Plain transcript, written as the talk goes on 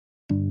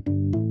Welcome,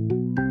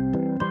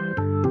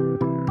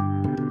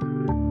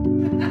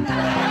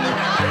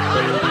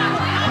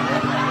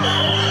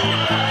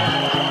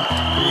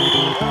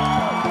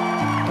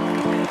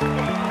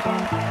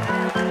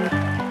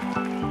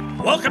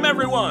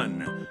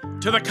 everyone,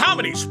 to the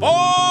ComedySportz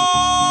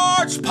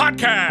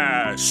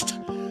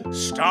Podcast,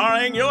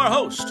 starring your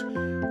host,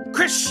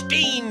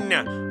 Christine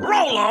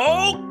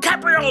Rollie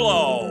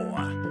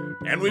Cafaro.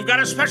 And we've got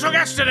a special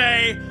guest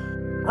today,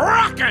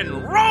 Rockin'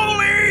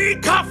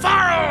 Rollie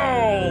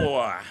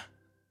Cafaro.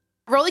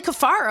 Rollie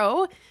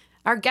Cafaro,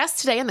 our guest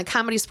today on the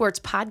ComedySportz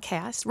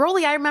Podcast.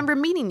 Rollie, I remember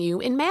meeting you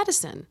in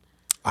Madison.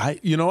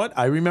 You know what?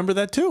 I remember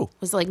that too.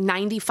 It was like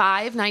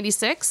 95,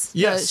 96.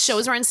 Yes. The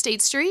shows were on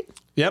State Street.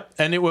 Yep.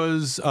 And it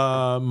was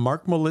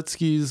Mark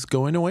Molitsky's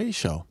Going Away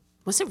show.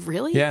 Was it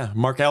really? Yeah.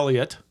 Mark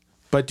Elliott.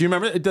 But do you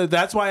remember?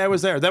 That's why I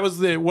was there. That was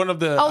one of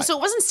the. Oh, so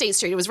it wasn't State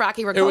Street. It was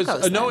Rocky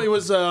Rococo's. No, it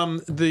was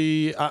on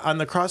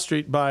the cross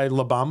street by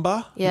La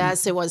Bamba.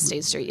 Yes, it was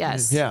State Street.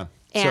 Yes. Yeah.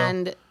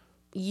 And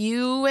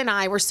you and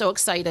I were so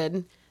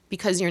excited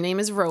because your name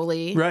is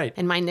Rollie. Right.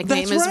 And my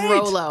nickname That's is right.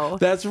 Rollo.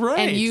 That's right.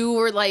 And you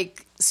were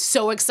like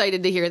so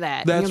excited to hear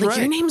that. That's and you're like,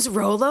 right. Your name's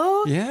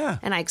Rollo? Yeah.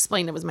 And I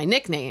explained it was my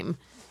nickname.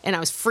 And I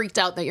was freaked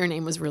out that your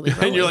name was really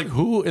Rollie. And you're like,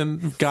 who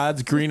in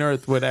God's green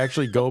earth would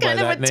actually go by that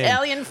name? What kind of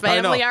Italian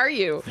family are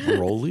you?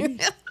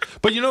 Rollie?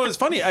 But you know, it's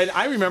funny.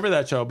 I remember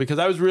that show because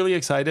I was really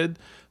excited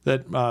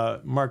that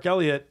Mark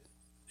Elliott,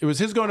 it was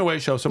his Going Away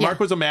show. So Mark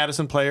was a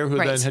Madison player who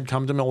then had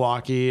come to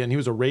Milwaukee, and he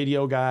was a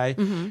radio guy,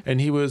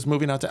 and he was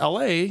moving out to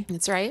L.A.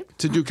 That's right.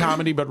 To do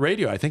comedy, but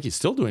radio. I think he's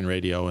still doing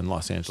radio in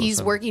Los Angeles.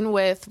 He's working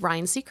with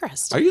Ryan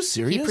Seacrest. Are you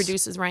serious? He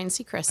produces Ryan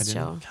Seacrest's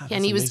show. God,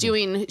 and he was amazing.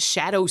 doing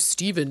Shadow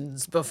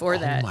Stevens before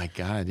that. Oh my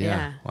God,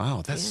 yeah.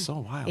 Wow, that's so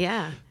wild.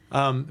 Yeah.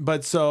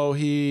 But so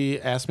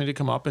he asked me to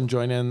come up and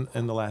join in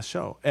the last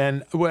show.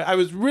 And I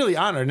was really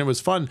honored, and it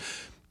was fun.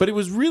 But it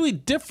was really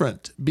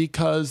different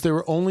because there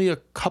were only a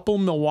couple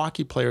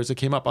Milwaukee players that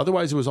came up.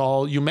 Otherwise, it was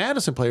all you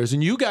Madison players.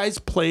 And you guys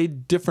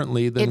played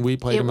differently than we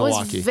played in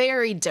Milwaukee. It was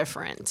very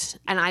different.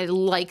 And I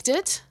liked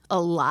it a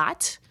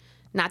lot.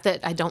 Not that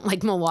I don't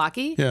like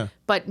Milwaukee. Yeah.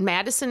 But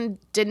Madison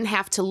didn't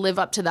have to live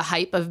up to the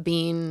hype of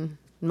being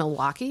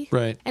Milwaukee.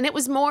 Right. And it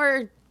was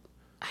more,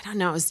 I don't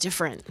know, it was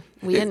different.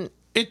 We didn't.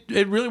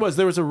 It really was.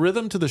 There was a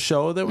rhythm to the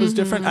show that was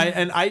different.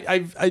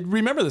 I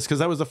remember this because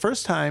that was the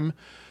first time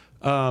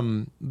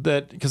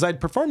because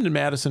I'd performed in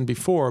Madison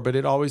before, but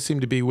it always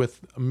seemed to be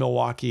with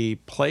Milwaukee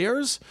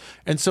players.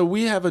 And so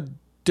we have a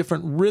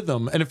different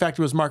rhythm. And in fact,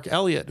 it was Mark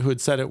Elliott who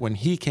had said it when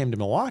he came to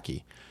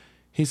Milwaukee.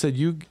 He said,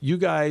 you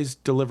guys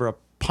deliver a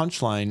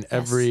punchline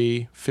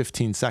every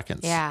 15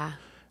 seconds. Yeah.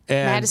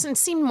 And Madison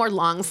seemed more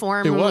long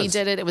form when we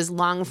did it. It was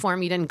long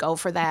form. You didn't go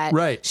for that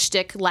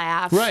shtick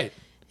laugh. Right.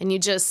 And you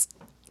just...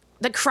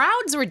 The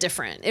crowds were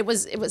different. It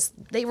was.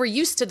 They were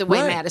used to the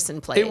way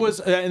Madison played. It was,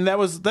 and that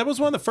was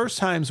one of the first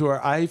times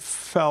where I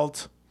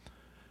felt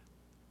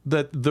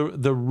that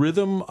the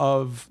rhythm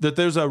of that.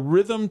 There's a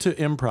rhythm to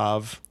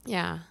improv.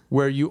 Yeah.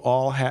 Where you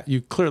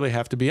clearly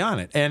have to be on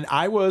it, and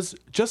I was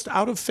just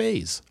out of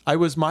phase.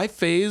 My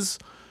phase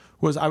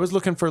was I was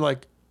looking for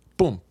like,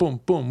 boom,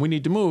 boom, boom. We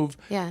need to move.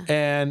 Yeah.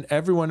 And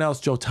everyone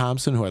else, Joe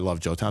Thompson, who I love,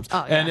 Joe Thompson.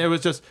 Oh, yeah. And it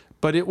was just,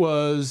 but it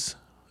was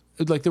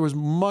like there was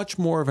much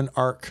more of an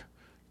arc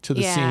to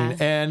the scene,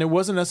 and it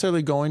wasn't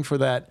necessarily going for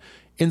that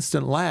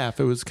instant laugh.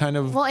 It was kind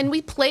of and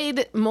we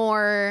played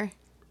more.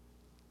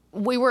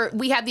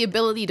 We had the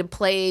ability to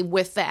play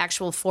with the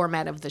actual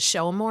format of the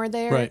show more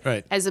there,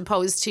 right. As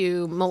opposed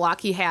to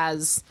Milwaukee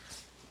has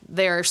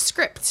their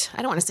script.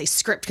 I don't want to say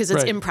script because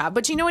it's improv,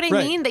 but you know what I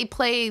mean? They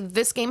play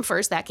this game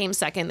first, that game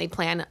second. They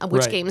plan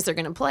which games they're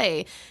going to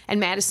play. And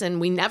Madison,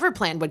 we never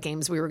planned what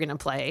games we were going to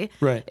play.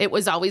 Right. It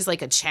was always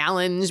like a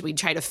challenge. We'd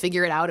try to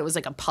figure it out. It was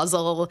like a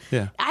puzzle.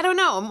 Yeah. I don't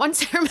know.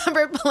 Once I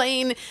remember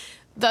playing,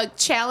 the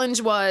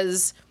challenge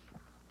was,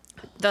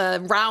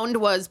 the round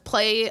was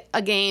play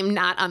a game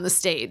not on the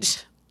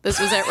stage. This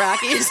was at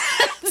Rockies.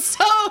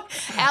 So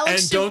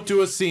Alex... And don't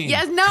do a scene.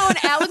 Yes, no, and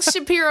Alex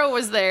Shapiro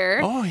was there.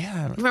 Oh,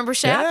 yeah. Remember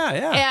Shaq?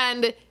 Yeah.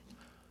 And,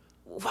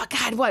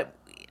 what?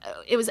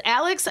 It was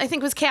Alex, I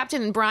think was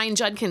captain, and Brian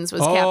Judkins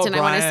was captain,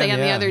 I want to say, on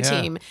the other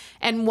team.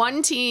 And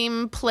one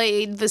team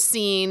played the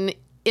scene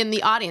in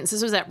the audience.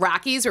 This was at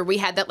Rockies where we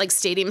had that like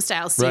stadium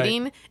style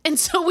seating. Right. And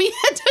so we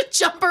had to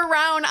jump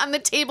around on the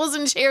tables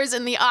and chairs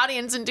in the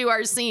audience and do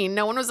our scene.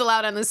 No one was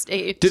allowed on the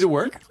stage. Did it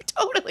work?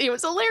 Totally. It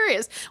was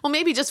hilarious. Well,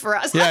 maybe just for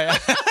us. Yeah.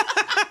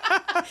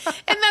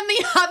 And then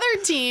the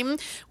other team,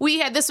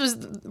 this was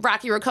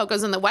Rocky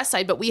Rococo's on the west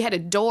side, but we had a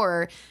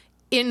door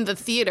in the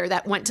theater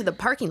that went to the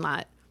parking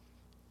lot.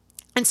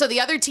 And so the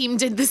other team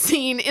did the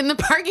scene in the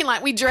parking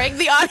lot. We dragged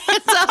the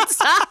audience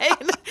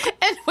outside,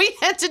 And we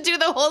had to do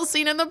the whole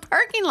scene in the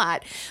parking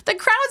lot. The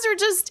crowds were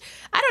just,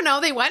 I don't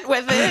know, they went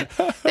with it.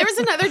 There was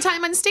another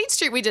time on State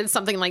Street we did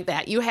something like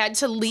that. You had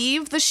to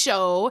leave the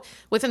show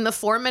within the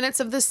 4 minutes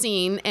of the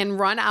scene and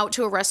run out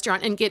to a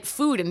restaurant and get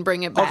food and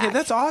bring it back. Okay,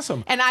 that's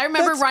awesome. And I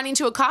remember running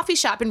to a coffee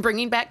shop and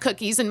bringing back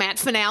cookies, and Matt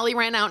Finale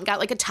ran out and got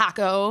like a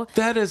taco.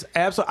 That is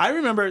absolutely. I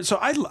remember. So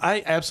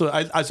I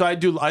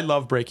absolutely. I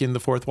love breaking the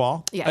fourth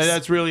wall. Yes. And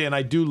that's really, and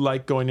I do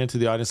like going into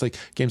the audience, like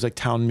games like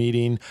Town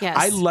Meeting. Yes.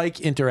 I like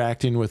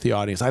interacting with the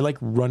audience. I like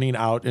running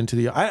out into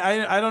the.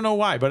 I don't know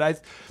why, but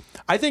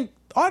I think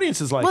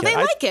audiences like it. Well, they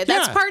like it.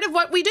 That's part of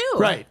what we do.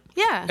 Right.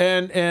 Yeah.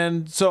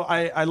 And so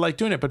I like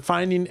doing it, but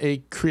finding a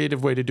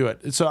creative way to do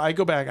it. So I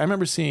go back. I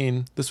remember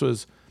seeing, this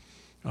was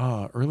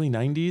early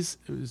 90s.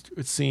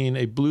 It's seeing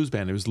a blues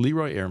band. It was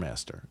Leroy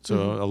Airmaster,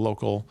 so a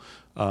local,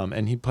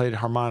 and he played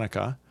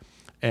harmonica.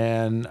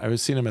 And I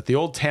was seeing him at the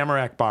old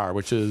Tamarack Bar,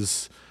 which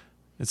is,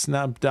 it's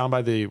now down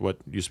by what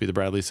used to be the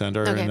Bradley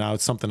Center, and now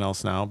it's something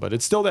else now, but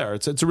it's still there.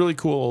 It's a really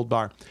cool old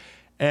bar.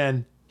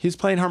 And he's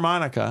playing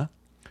harmonica,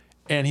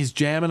 and he's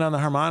jamming on the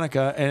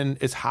harmonica, and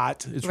it's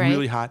hot. It's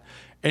really hot.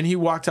 And he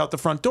walks out the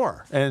front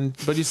door,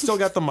 but he's still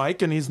got the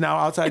mic, and he's now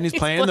outside, and he's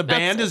playing. The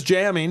band is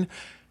jamming,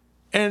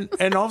 and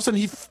all of a sudden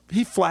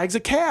he flags a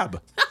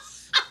cab.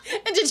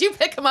 And did you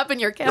pick him up in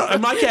your cab?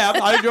 In my cab.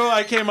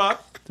 I came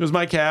up. It was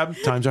my cab.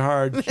 Times are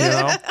hard, So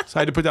I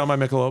had to put down my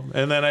Michelob,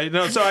 and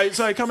then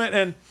so I come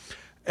in,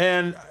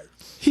 and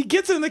he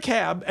gets in the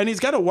cab, and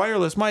he's got a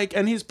wireless mic,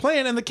 and he's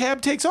playing, and the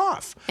cab takes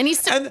off, and he's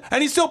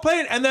still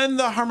playing, and then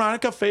the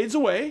harmonica fades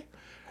away.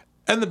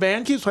 And the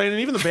band keeps playing, and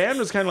even the band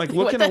was kind of like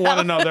looking at one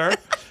another.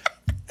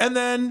 And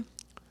then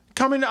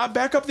coming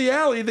back up the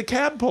alley, the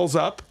cab pulls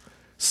up.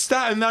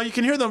 Stop, and now you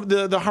can hear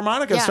the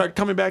harmonica start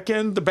coming back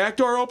in. The back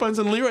door opens,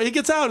 and Leroy, he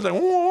gets out. He's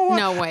like, whoa.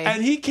 No way.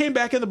 And he came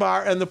back in the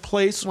bar, and the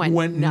place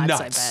went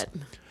nuts. I bet.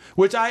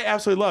 Which I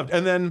absolutely loved.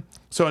 And then,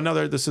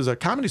 this is a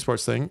comedy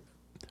sports thing.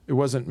 It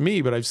wasn't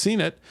me, but I've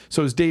seen it.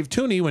 So it was Dave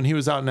Tooney when he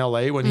was out in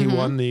L.A. when he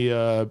won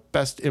the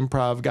best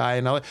improv guy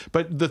in L.A.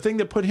 But the thing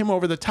that put him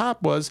over the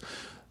top was,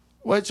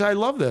 which I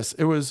love this,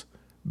 it was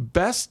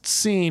best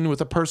scene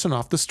with a person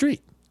off the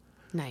street.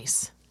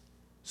 Nice.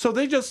 So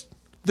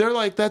they're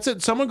like, that's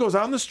it. Someone goes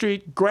out on the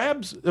street,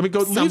 leaves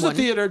the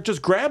theater,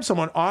 just grabs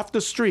someone off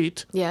the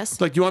street. Yes.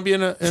 Like, you want to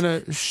be in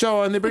a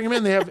show? And they bring him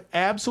in. They have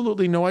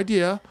absolutely no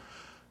idea.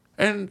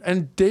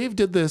 And Dave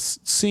did this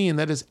scene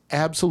that is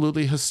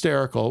absolutely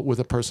hysterical with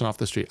a person off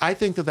the street. I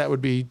think that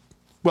would be,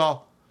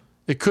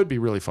 it could be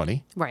really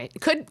funny. Right.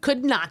 It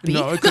could not be.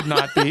 No, it could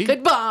not be.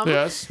 Could bomb.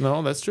 Yes.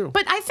 No, that's true.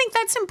 But I think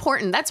that's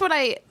important. That's what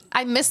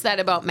I miss that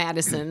about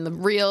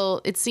Madison.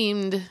 It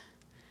seemed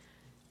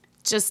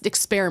just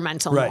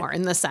experimental more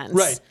in the sense.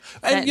 Right.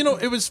 And,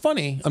 it was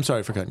funny. I'm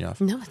sorry for cutting you off.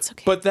 No, it's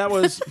okay. But that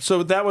was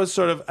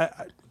sort of,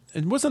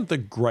 it wasn't the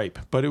gripe,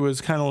 but it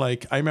was kind of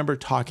like, I remember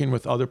talking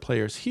with other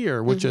players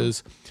here, which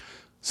is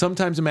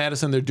sometimes in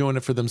Madison, they're doing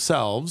it for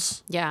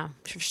themselves. Yeah,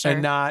 for sure.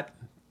 And not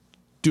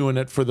doing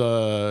it for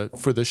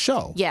the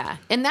show. Yeah.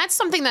 And that's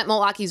something that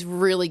Milwaukee's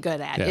really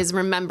good at is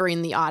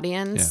remembering the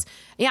audience.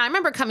 Yeah, I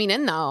remember coming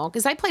in though,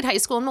 because I played high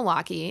school in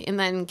Milwaukee and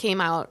then came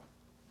out,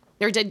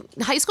 or did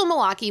high school in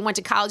Milwaukee, went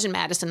to college in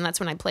Madison. That's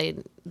when I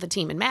played the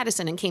team in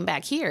Madison and came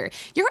back here.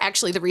 You're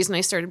actually the reason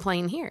I started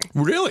playing here.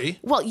 Really?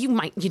 Well, you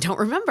don't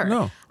remember.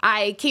 No.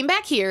 I came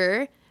back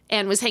here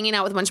and was hanging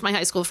out with a bunch of my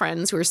high school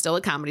friends who are still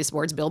at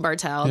ComedySportz, Bill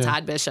Bartell,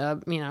 Todd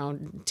Bishop,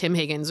 Tim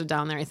Higgins was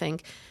down there, I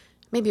think.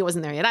 Maybe it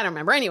wasn't there yet. I don't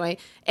remember. Anyway,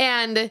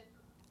 and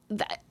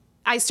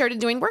I started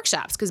doing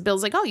workshops because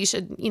Bill's like, oh, you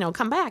should,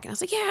 come back. And I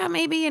was like, yeah,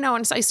 maybe,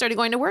 And so I started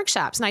going to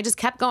workshops, and I just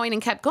kept going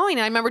and kept going.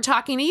 And I remember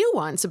talking to you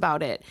once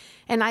about it.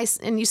 And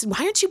you said, why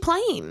aren't you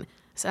playing?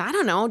 I said, I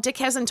don't know. Dick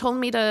hasn't told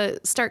me to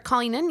start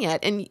calling in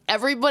yet. And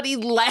everybody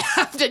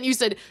laughed. And you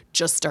said,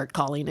 just start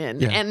calling in.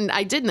 Yeah. And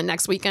I did. And the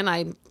next weekend,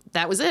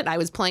 that was it. I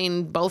was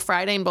playing both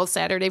Friday and both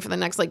Saturday for the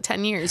next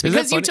 10 years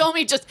because you told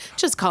me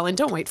just call in.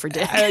 Don't wait for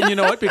Dick. And you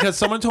know what? Because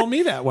someone told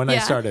me that when I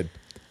started.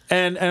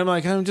 And I'm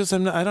like, I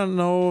don't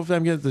know if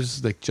I'm going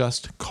to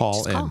just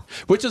call in.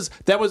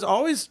 That was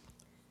always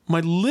my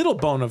little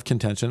bone of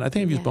contention. I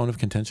think I've used bone of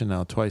contention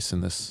now twice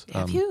in this.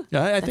 Have you?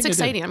 Yeah, I think that's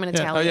exciting. I'm going to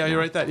tally. Oh, yeah, you're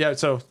right. Yeah.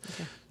 So,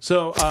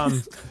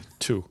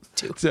 two.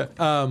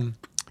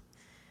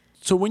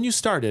 So when you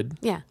started.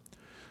 Yeah.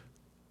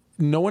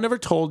 No one ever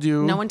told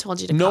you. No one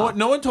told you to call.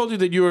 No one told you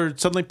that you were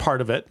suddenly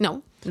part of it.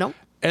 No.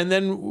 And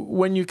then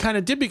when you kind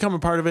of did become a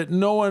part of it,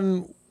 no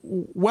one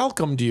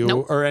welcomed you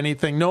or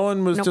anything. No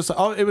one was just.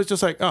 Oh, it was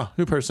just like, oh,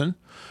 new person.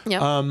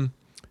 Yeah.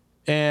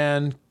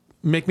 And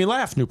make me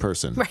laugh, new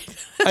person.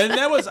 Right. And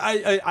that was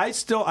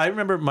I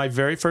remember my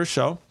very first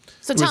show.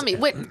 So tell me,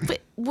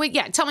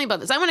 tell me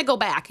about this. I want to go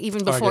back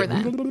even before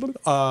then.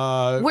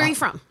 Where are you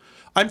from?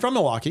 I'm from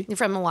Milwaukee. You're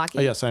from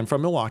Milwaukee? Yes, I'm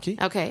from Milwaukee.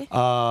 Okay.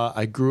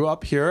 I grew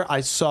up here.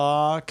 I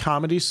saw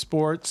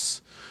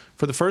ComedySportz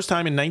for the first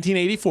time in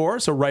 1984,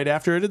 so right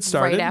after it had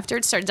started. Right after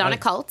it started. Donna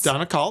Kultz.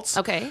 Donna Kultz.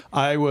 Okay.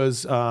 I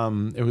was,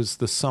 it was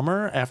the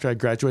summer after I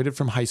graduated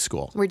from high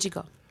school. Where'd you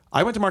go?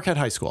 I went to Marquette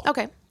High School.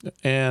 Okay.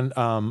 And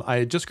I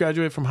had just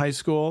graduated from high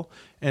school,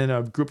 and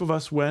a group of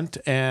us went,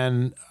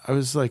 and I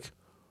was like,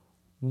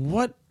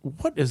 what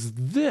is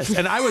this?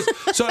 And I was,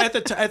 so at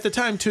the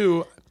time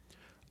too,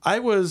 I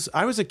was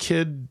a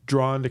kid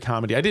drawn to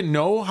comedy. I didn't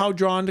know how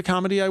drawn to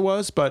comedy I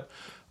was, but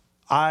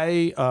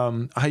I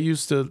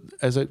used to,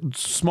 as a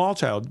small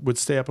child, would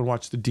stay up and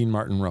watch the Dean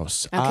Martin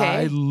roasts. Okay.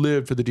 I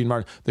lived for the Dean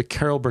Martin, the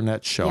Carol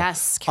Burnett show.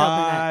 Yes, Carol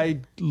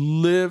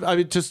Burnett. I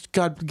mean, just,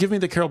 God, give me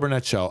the Carol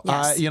Burnett show.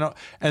 Yes.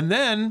 And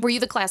then... Were you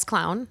the class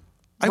clown?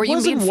 I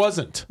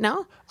wasn't.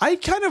 No?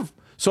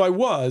 So I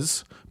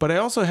was, but I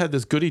also had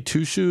this goody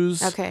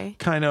two-shoes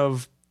kind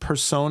of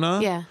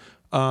persona. Yeah.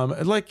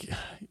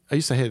 They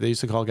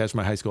used to call guys from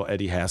my high school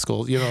Eddie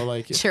Haskell,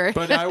 Sure.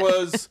 But that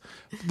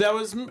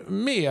was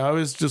me. I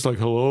was just like,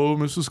 hello,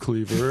 Mrs.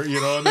 Cleaver,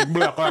 and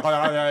blah, blah,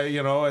 blah,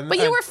 and but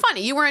you were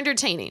funny. You were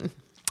entertaining.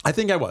 I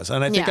think I was.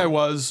 And I think I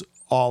was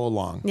all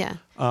along. Yeah.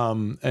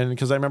 And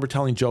because I remember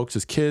telling jokes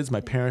as kids,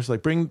 my parents were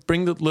like,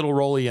 bring the little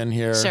Rollie in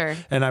here. Sure.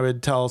 And I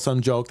would tell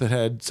some joke that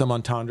had some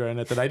entendre in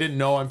it that I didn't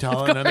know I'm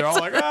telling. And they're all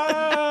like,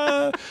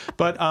 ah.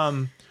 But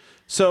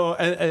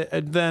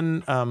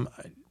then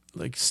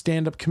like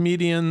stand-up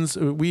comedians.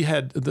 We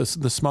had the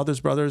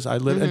Smothers Brothers.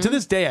 And to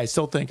this day, I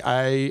still think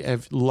I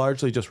have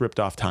largely just ripped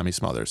off Tommy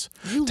Smothers.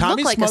 You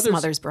look like a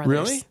Smothers Brothers.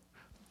 Really?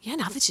 Yeah,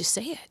 now that you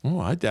say it. Oh,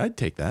 I'd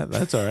take that.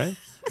 That's all right.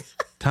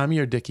 Tommy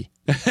or Dickie.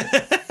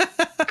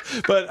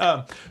 But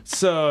a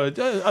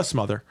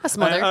Smother. A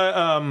Smother.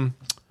 And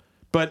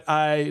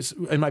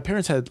my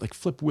parents had like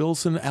Flip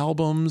Wilson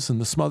albums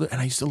and the Smother,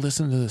 and I used to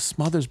listen to the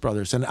Smothers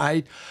Brothers, and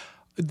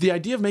the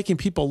idea of making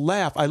people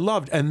laugh, I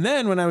loved. And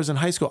then when I was in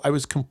high school, I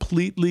was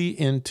completely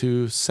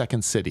into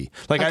Second City.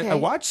 Like I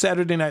watched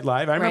Saturday Night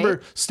Live. I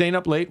remember staying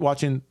up late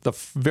watching the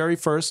very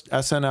first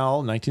SNL,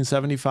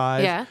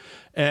 1975. Yeah.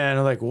 And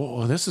I'm like,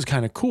 whoa, this is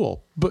kind of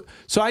cool. But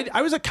so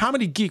I was a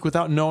comedy geek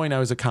without knowing I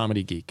was a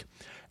comedy geek.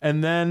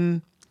 And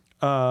then,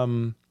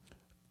 and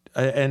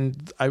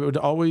I would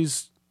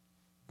always,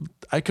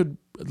 I could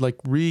like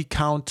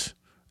recount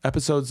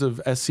episodes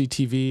of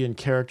SCTV and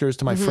characters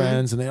to my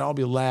friends, and they'd all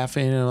be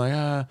laughing, and I'm like,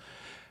 ah.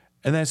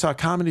 And then I saw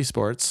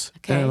ComedySportz,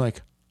 and I'm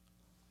like,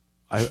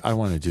 I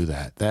want to do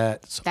that.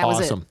 That's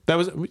awesome. That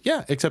was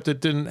except it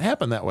didn't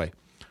happen that way.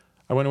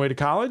 I went away to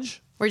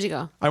college. Where'd you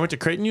go? I went to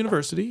Creighton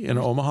University in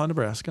Omaha,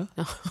 Nebraska.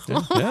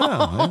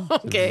 Yeah.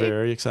 Okay.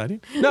 Very exciting.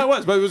 No, it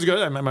was, but it was good.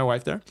 I met my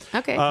wife there.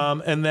 Okay.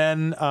 And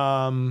then...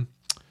 and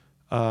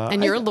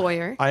you're a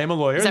lawyer. I am a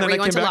lawyer. Is that where you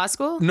went to law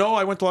school? No,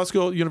 I went to law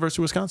school at University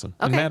of Wisconsin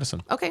in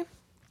Madison. Okay.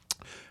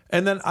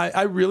 And then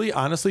I really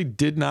honestly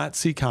did not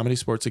see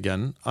ComedySportz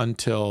again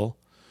until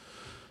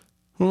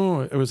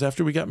it was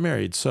after we got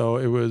married. So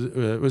it was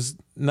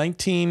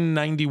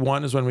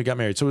 1991 is when we got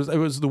married. So it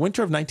was the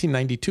winter of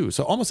 1992.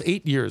 So almost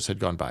 8 years had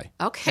gone by.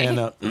 Okay. And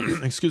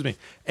excuse me.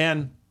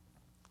 And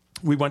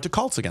we went to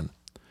Cults again.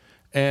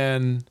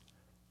 And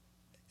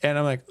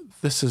I'm like,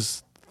 this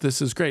is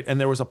great. And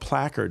there was a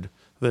placard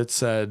that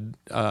said,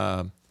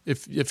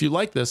 if you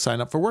like this, sign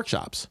up for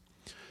workshops.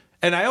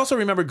 And I also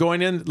remember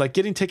going in, like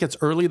getting tickets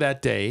early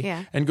that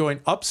day and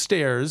going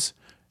upstairs,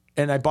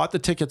 and I bought the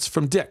tickets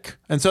from Dick.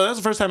 And so that was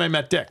the first time I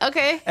met Dick.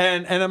 Okay.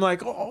 And I'm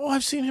like, oh,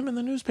 I've seen him in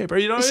the newspaper.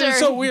 Sure. It's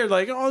so weird.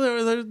 Like,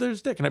 oh,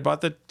 there's Dick. And I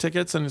bought the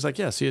tickets, and he's like,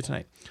 yeah, see you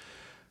tonight.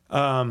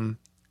 And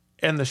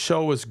the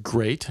show was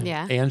great.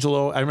 Yeah.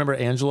 I remember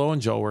Angelo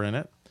and Joe were in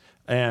it.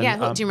 And,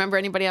 do you remember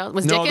anybody else?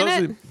 Was Dick in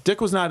it?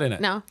 Dick was not in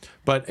it. No.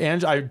 But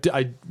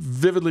I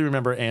vividly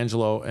remember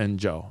Angelo and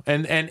Joe.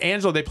 And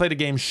Angelo, they played a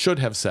game, Should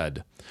Have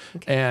Said.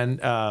 Okay. And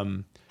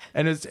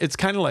it's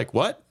kind of like,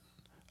 what?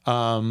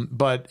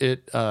 But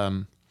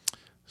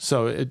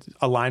so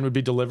a line would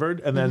be delivered,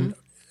 and then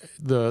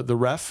the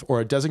ref or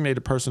a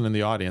designated person in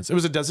the audience. It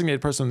was a designated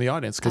person in the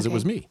audience because it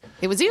was me.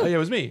 It was you. Yeah, it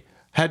was me.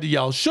 Had to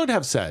yell, Should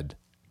Have Said.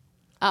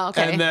 Oh,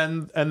 okay. And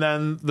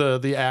then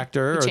the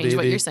actor or change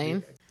what you're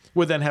saying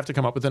would then have to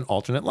come up with an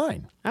alternate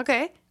line.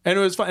 Okay. And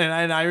it was fun.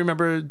 And I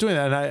remember doing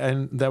that,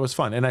 and that was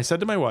fun. And I said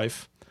to my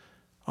wife,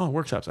 oh,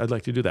 workshops, I'd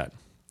like to do that.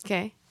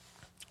 Okay.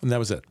 And that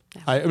was it.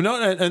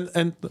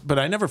 But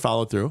I never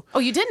followed through. Oh,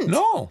 you didn't?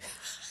 No.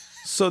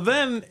 So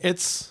then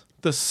it's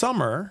the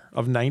summer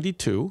of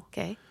 92.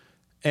 Okay.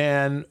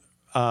 And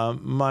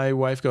my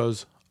wife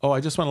goes, oh,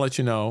 I just want to let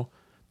you know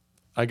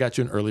I got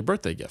you an early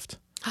birthday gift.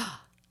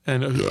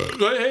 And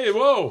hey,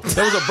 whoa,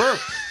 that was a burp.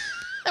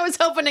 I was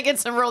hoping to get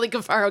some Rollie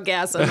Cafaro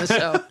gas on the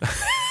show.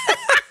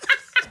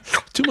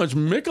 Too much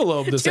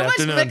Michelob this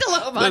afternoon. Too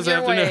much Michelob on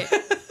your way.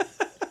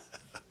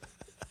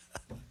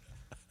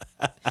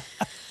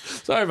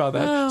 Sorry about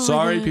that. Oh,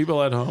 sorry,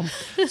 people at home.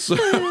 So,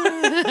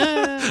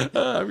 I'm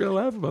gonna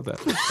laugh about that.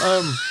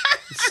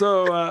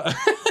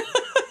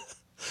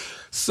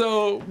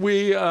 So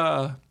we.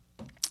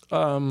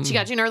 She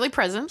got you an early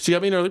present. She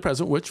got me an early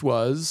present, which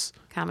was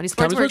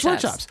ComedySportz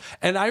Workshops.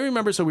 And I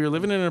remember, so we were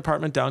living in an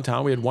apartment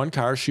downtown. We had one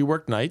car. She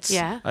worked nights.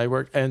 Yeah. I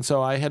worked, and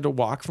so I had to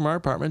walk from our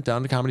apartment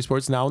down to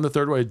ComedySportz. Now in the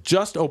third way, it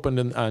just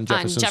opened on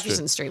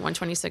Jefferson Street,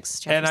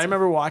 126 Jefferson. And I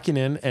remember walking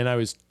in, and I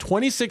was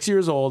 26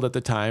 years old at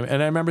the time,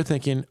 and I remember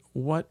thinking,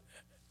 what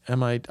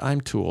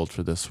I'm too old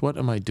for this. What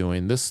am I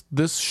doing?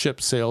 This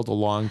ship sailed a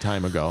long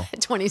time ago.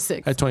 At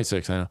 26. At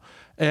 26, I know.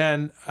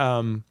 And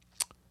I'm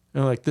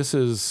like, this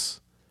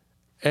is,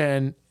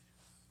 and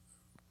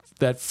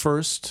that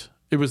first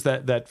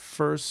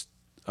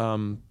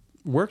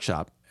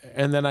workshop.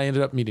 And then I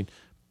ended up meeting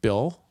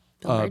Bill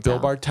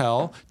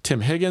Bartell,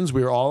 Tim Higgins.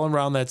 We were all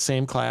around that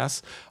same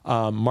class.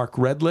 Mark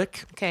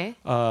Redlick. Okay.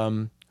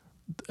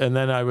 And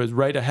then I was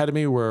right ahead of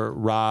me were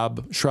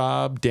Rob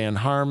Schraub, Dan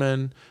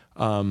Harmon,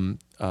 all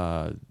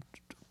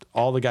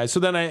the guys. So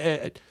then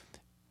I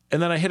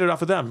hit it off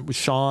with them, with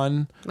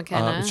Sean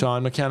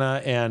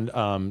McKenna,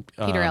 and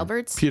Peter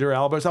Alberts. Peter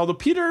Alberts. Although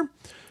Peter,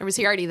 or was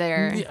he already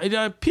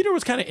there? Peter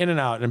was kind of in and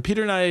out, and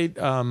Peter and I,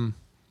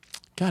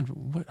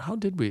 how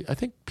did we? I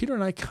think Peter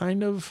and I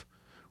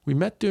we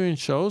met doing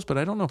shows, but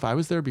I don't know if I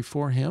was there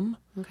before him,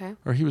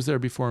 or he was there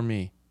before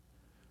me.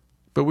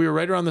 But we were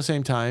right around the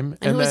same time.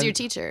 And who was your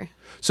teacher?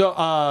 So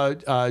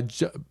John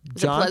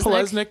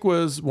Polesnik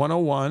was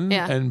 101,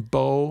 and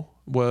Bo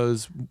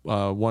was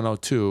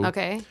 102.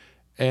 Okay.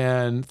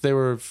 And they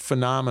were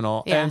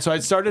phenomenal. Yeah. And so I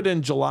started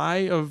in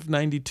July of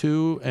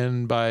 92,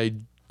 and by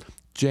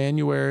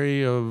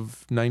January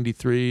of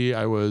 93,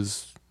 I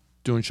was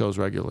doing shows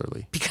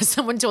regularly. Because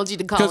someone told you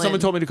to call in. Because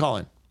someone told me to call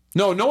in.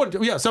 No one.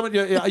 Yeah, someone.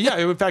 Yeah.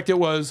 In fact, it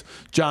was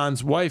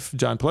John's wife,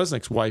 John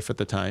Polesnik's wife at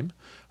the time,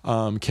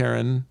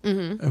 Karen,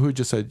 who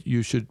just said,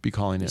 you should be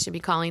calling in. You should be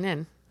calling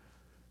in.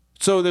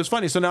 So that's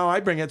funny. So now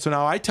I bring it. So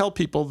now I tell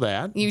people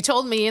that. You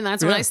told me, and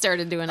that's when I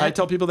started doing it. I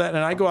tell people that,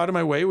 and I go out of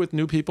my way with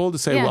new people to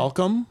say,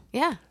 welcome.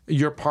 Yeah.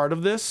 You're part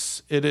of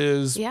this. It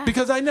is. Yeah.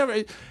 Because I never,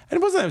 and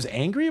it wasn't that I was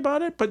angry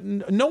about it, but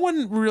no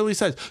one really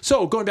says.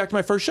 So going back to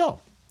my first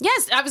show.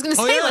 Yes, I was going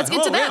to say, let's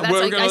get to that.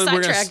 That's I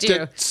sidetracked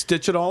you.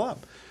 Stitch it all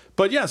up.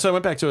 But yeah, so I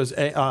went back to it was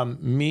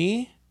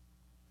me,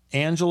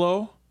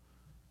 Angelo,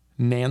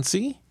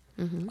 Nancy,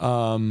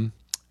 and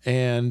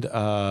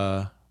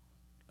I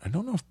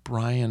don't know if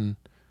Brian.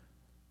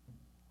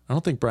 I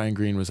don't think Brian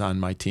Green was on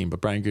my team,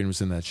 but Brian Green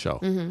was in that show.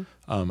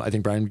 I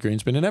think Brian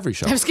Green's been in every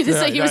show. I was going to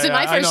say he was in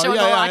my first show in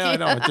Milwaukee. I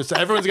know. Just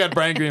everyone's got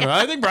Brian Green.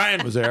 I think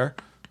Brian was there.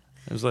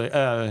 It was like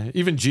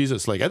even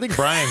Jesus. Like I think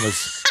Brian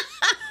was.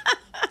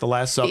 The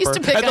Last Supper.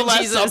 At the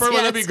Last Supper,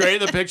 wouldn't it be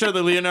great? The picture,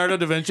 the Leonardo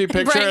da Vinci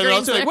picture. Brian and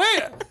Green's also like,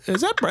 wait,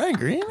 is that Brian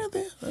Green?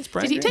 That's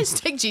Brian Green. Did he just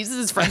take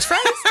Jesus' French fries?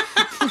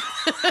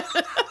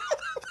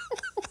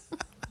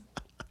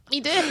 He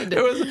did.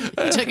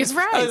 He took his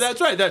fries. That's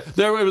right.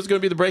 There it was going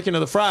to be the breaking of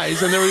the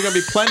fries, and there was going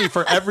to be plenty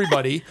for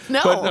everybody.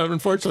 No. But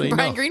unfortunately,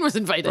 Brian Green was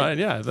invited. Right,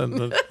 yeah.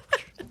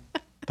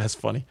 That's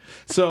funny.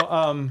 So,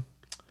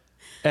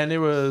 and it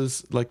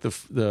was like the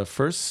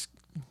first,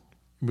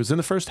 it was in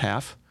the first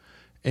half.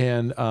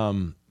 And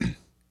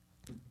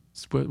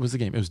what was the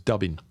game? It was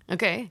dubbing.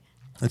 Okay.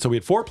 And so we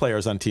had 4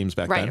 players on teams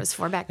back then. Right, it was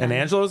 4 back then. And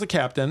Angelo was the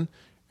captain.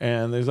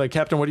 And there's like,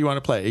 Captain, what do you want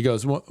to play? He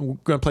goes, we're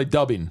going to play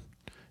dubbing.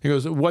 He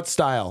goes, what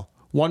style?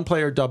 1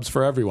 player dubs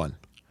for everyone.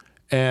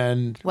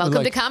 And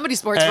welcome to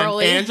ComedySportz,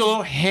 Rollie.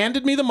 Angelo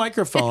handed me the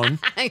microphone.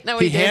 I know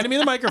he handed me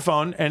the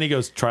microphone, and he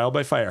goes, trial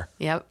by fire.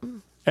 Yep.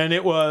 And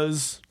it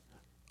was,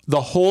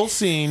 the whole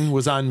scene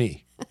was on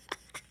me.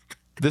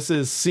 This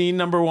is scene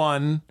number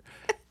 1.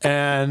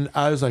 And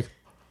I was like,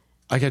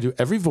 I got to do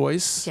every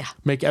voice,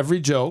 make every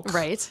joke,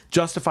 right,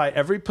 justify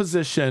every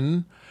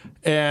position.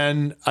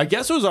 And I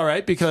guess it was all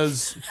right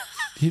because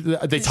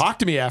they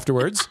talked to me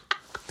afterwards.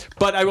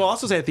 But I will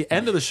also say at the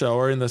end of the show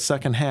or in the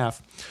second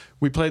half,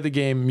 we played the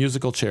game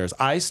Musical Chairs.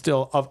 I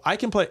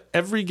can play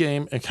every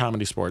game in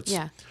ComedySportz.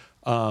 Yeah.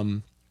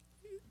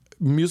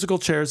 Musical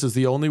Chairs is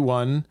the only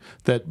one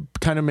that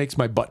kind of makes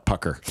my butt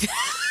pucker.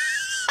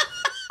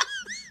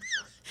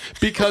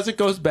 Because it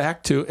goes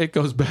back to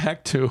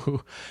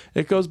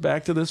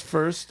this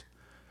first.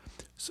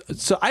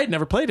 So I had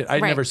never played it.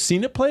 I'd never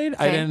seen it played.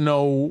 Okay. I didn't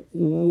know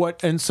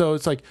what, and so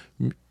it's like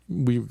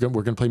we're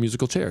going to play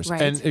Musical Chairs,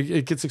 and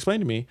it gets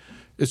explained to me.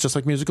 It's just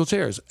like Musical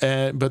Chairs,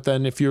 but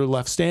then if you're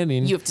left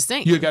standing, you have to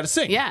sing. You got to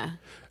sing. Yeah.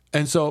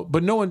 And so,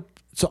 but no one.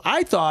 So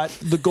I thought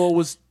the goal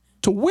was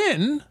to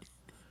win,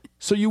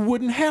 so you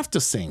wouldn't have to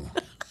sing.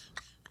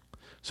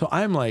 So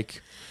I'm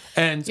like.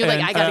 And you're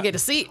like, I got to get a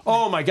seat.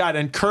 Oh my God!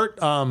 And Kurt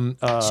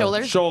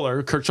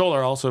Scholler, Kurt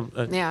Scholler also.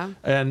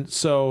 And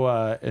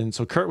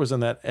so Kurt was in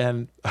that,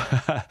 and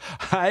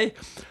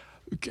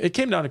it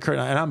came down to Kurt,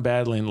 and I'm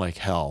battling like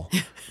hell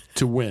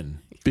to win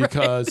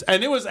because,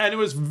 and it was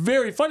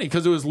very funny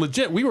because it was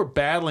legit. We were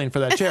battling for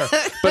that chair,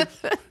 but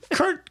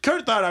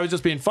Kurt thought I was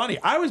just being funny.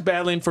 I was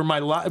battling for my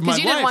life because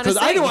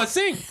I didn't want to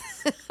sing.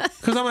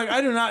 Because I'm like,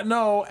 I do not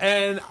know,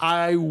 and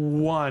I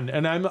won,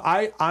 and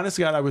I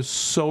honestly, God, I was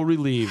so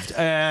relieved,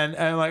 and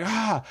like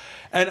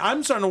and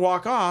I'm starting to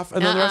walk off,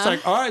 and then the rest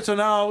like, all right, so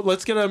now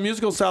let's get a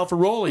musical style for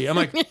Rollie. I'm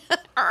like, and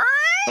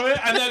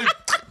then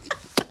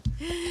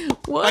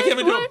I can't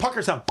even do a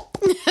pucker sound,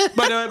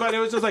 but it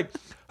was just like,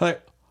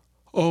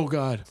 oh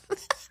God.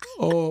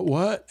 Oh,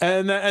 what?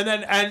 And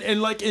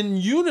like in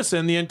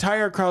unison, the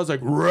entire crowd's like,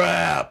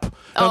 rap.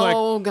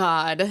 Oh, like,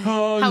 God.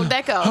 How'd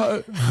that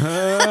go?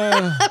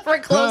 For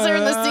closer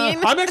in the scene?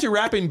 I'm actually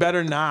rapping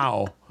better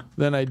now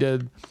than I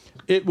did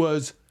it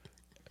was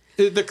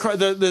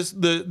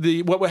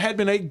the what had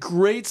been a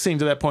great scene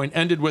to that point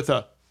ended with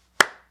a.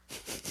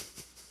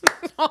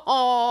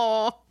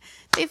 Oh,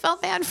 they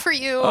felt bad for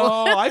you.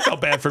 Oh, I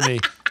felt bad for me.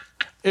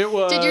 It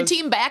was. Did your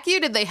team back you?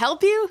 Did they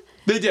help you?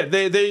 They did.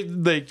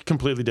 They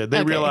completely did.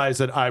 They realized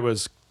that I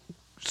was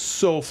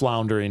so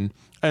floundering,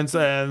 and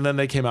then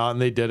they came out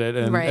and they did it,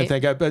 and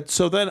thank God. But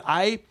so then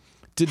I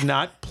did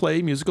not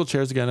play musical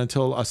chairs again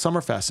until a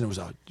Summerfest, and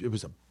it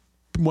was a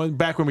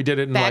back when we did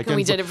it. When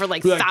we did it for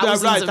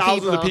thousands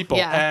of people.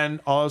 Yeah. And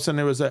all of a sudden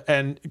it was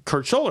and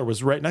Kurt Scholler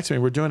was right next to me.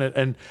 We're doing it,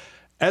 and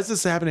as this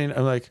is happening,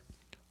 I'm like,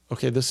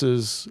 okay,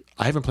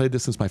 I haven't played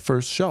this since my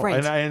first show,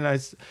 right.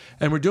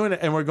 and we're doing it,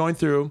 and we're going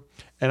through,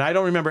 and I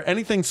don't remember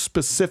anything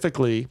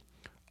specifically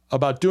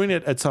about doing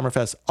it at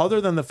Summerfest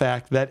other than the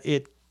fact that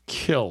it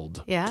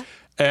killed. Yeah.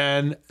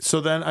 And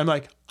so then I'm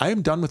like, I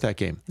am done with that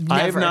game. Never. I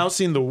have now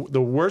seen the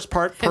worst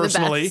part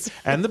personally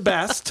and the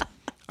best.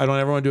 I don't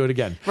ever want to do it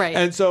again. Right.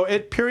 And so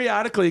it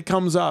periodically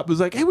comes up. It was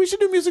like, hey, we should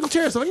do musical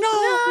chairs. I'm like, no.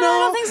 I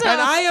don't think so.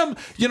 And I am,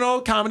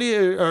 comedy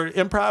or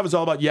improv is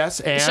all about yes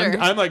and. Sure.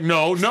 I'm like,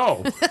 no.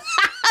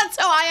 That's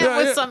how I am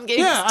with some games.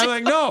 Yeah, too.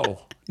 I'm like,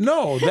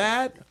 no,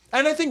 that.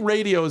 And I think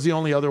radio is the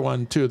only other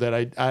one too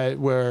that I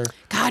where.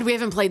 God, we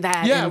haven't played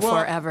that in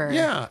forever.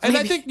 Yeah, and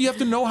I think you have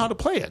to know how to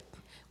play it.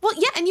 Well,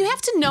 yeah, and you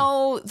have to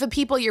know the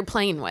people you're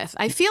playing with.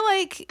 I feel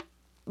like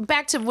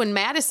back to when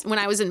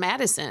I was in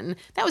Madison,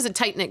 that was a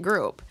tight-knit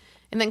group.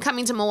 And then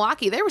coming to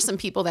Milwaukee, there were some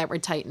people that were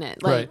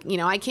tight-knit. Like,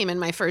 I came in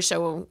my first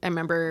show, I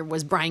remember,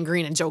 was Brian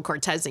Green and Joe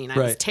Cortese, and I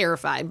was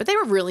terrified. But they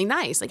were really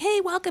nice. Like, hey,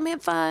 welcome,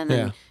 have fun.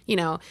 Yeah.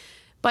 And,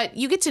 but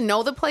you get to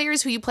know the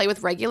players who you play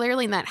with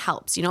regularly, and that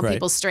helps.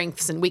 People's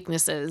strengths and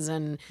weaknesses.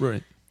 And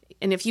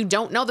if you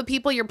don't know the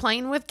people you're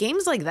playing with,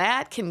 games like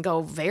that can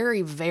go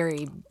very,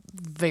 very,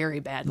 very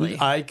badly.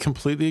 I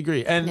completely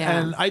agree.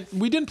 And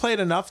we didn't play it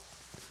enough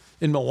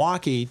in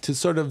Milwaukee to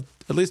sort of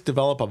at least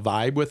develop a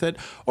vibe with it.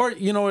 Or,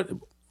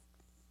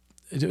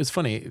 it was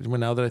funny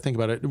now that I think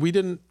about it. We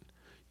didn't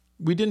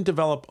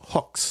develop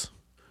hooks.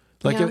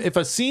 Like if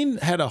a scene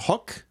had a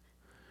hook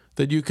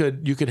that you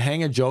could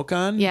hang a joke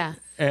on. Yeah.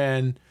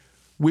 And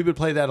we would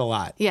play that a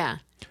lot. Yeah.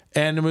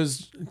 And it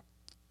was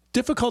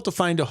difficult to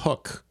find a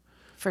hook.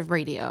 For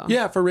radio.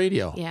 Yeah, for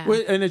radio. Yeah.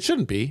 And it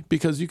shouldn't be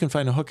because you can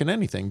find a hook in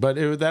anything. But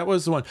that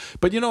was the one.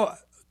 But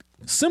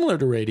similar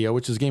to radio,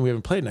 which is a game we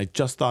haven't played, and I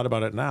just thought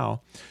about it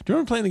now. Do you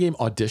remember playing the game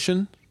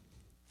Audition?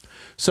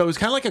 So it was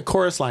kind of like a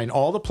chorus line.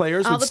 All the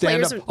players would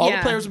stand up. All the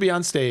players would be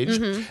on stage,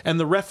 and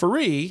the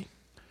referee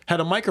had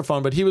a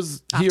microphone, but he or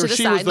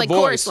she was the voice.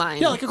 Chorus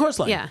line. Yeah, like a chorus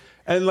line. Yeah.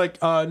 And like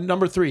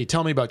number 3,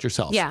 tell me about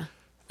yourself. Yeah.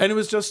 And it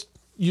was just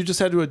you just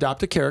had to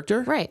adopt a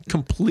character. Right.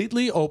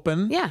 Completely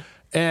open. Yeah.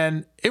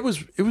 And it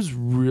was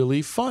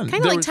really fun.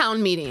 Kind of like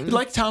town meeting.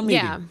 Like town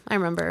meeting. Yeah, I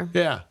remember.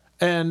 Yeah.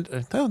 And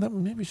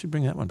maybe we should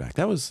bring that one back.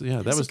 That was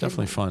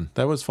definitely fun.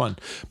 That was fun.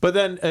 But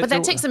then,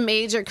 that takes a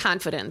major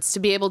confidence to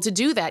be able to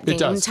do that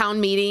game,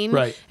 town meeting,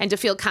 and to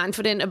feel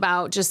confident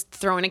about just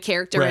throwing a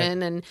character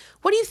in. And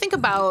what do you think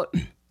about?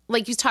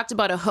 Like you talked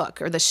about a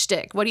hook or the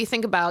shtick. What do you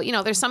think about?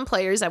 There's some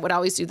players that would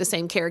always do the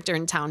same character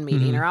in town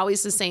meeting or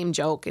always the same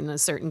joke in a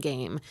certain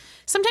game.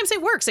 Sometimes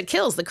it works. It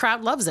kills. The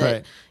crowd loves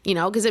it.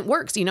 Because it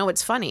works.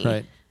 It's funny.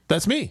 Right.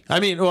 That's me. I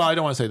mean, I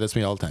don't want to say that's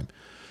me all the time.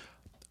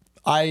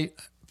 I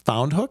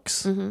found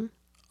hooks. Mm-hmm.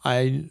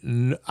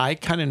 I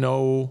kind of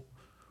know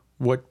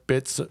what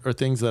bits or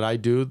things that I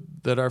do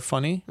that are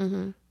funny,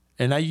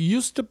 and I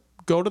used to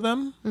go to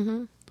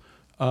them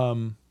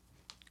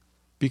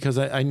because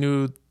I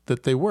knew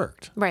that they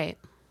worked. Right.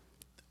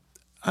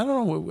 I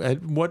don't know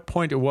at what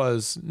point it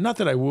was. Not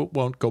that I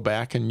won't go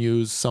back and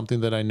use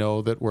something that I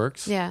know that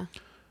works. Yeah.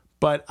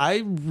 But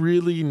I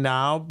really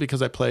now,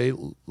 because I play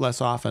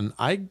less often,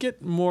 I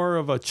get more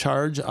of a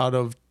charge out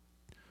of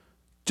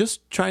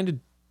just trying to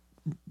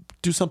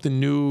do something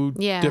new,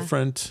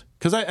 different.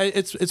 Because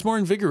it's more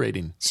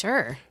invigorating.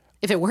 Sure.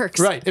 If it works.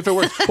 Right. If it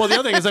works. Well, the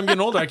other thing is I'm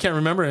getting older. I can't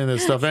remember any of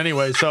this stuff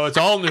anyway. So it's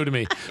all new to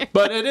me.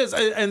 But it is.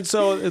 And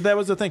so that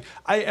was the thing.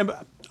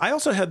 I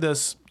also had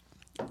this.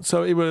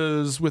 So it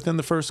was within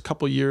the first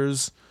couple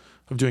years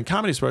of doing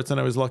ComedySportz, and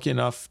I was lucky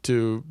enough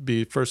to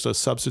be first a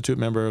substitute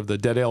member of the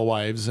Dead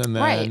Alewives, and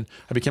then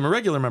I became a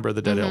regular member of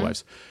the Dead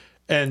Alewives.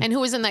 And who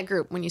was in that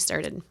group when you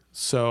started?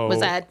 So was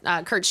that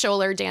Kurt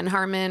Scholler, Dan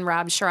Harmon,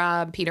 Rob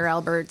Schraub, Peter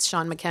Alberts,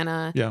 Sean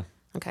McKenna? Yeah.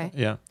 Okay.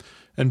 Yeah.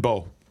 And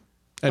Bo.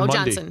 And Bo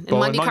Mundy. Johnson. And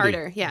Mundy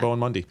Carter. Yeah. Bo and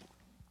Mundy.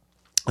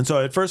 And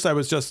so at first I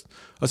was just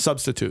a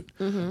substitute.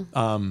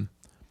 And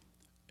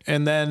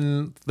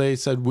then they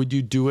said, would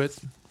you do it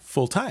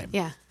full time?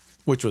 Yeah.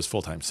 Which was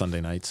full time,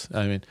 Sunday nights.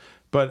 I mean,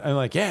 but I'm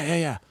like,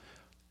 yeah.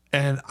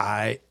 And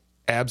I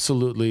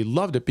absolutely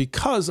loved it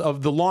because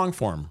of the long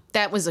form.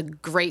 That was a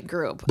great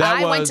group.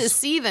 I went to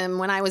see them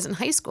when I was in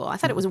high school. I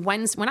thought it was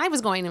Wednesday. When I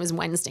was going, it was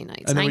Wednesday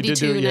nights.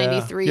 92,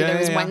 93, there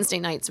was Wednesday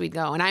nights we'd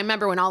go. And I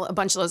remember when a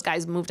bunch of those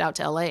guys moved out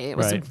to LA. It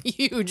was a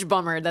huge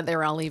bummer that they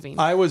were all leaving.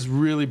 I was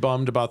really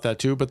bummed about that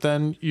too. But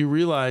then you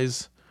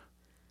realize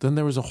then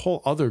there was a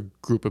whole other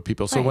group of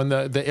people. So when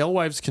the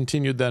Alewives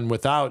continued then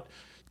without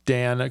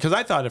Dan, because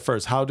I thought at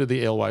first, how did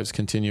the Alewives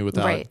continue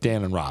without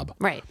Dan and Rob?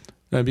 Right.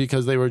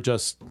 Because they were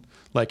just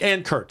like,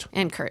 and Kurt.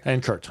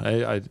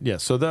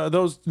 So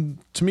those,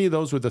 to me,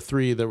 those were the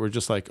three that were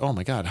just like, oh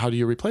my God, how do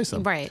you replace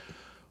them? Right.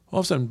 All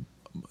of a sudden,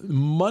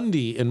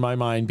 Mundy in my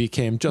mind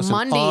became just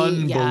an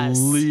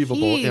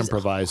unbelievable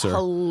improviser.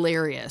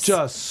 Hilarious.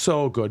 Just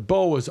so good.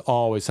 Bo was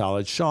always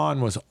solid.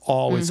 Sean was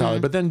always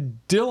solid. But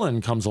then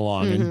Dylan comes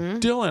along, and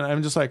Dylan,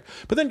 I'm just like,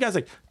 but then guys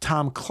like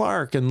Tom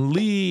Clark and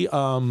Lee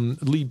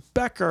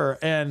Becker,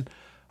 and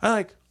I'm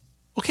like,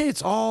 okay,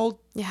 it's all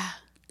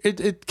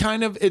It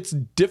kind of, it's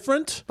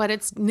different, but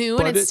it's new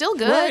and it's still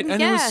good, right?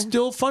 And it was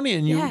still funny,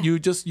 and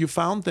you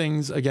found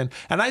things again.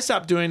 And I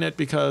stopped doing it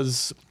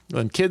because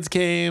when kids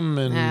came,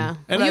 and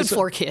and you had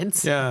 4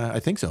 kids. Yeah, I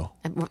think so.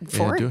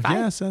 4, 5?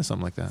 Yeah,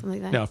 something like that.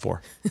 Yeah,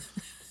 4,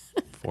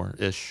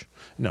 4-ish.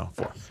 No,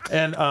 4.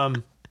 And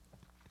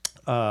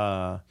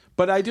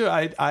but I do.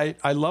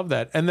 I love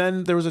that. And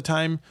then there was a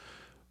time,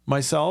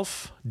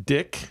 myself,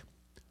 Dick,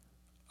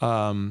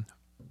 Dan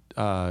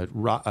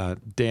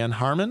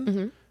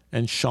Harmon.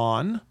 And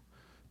Sean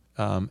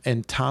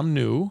and Tom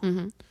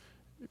New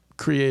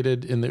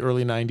created in the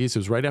early 90s. It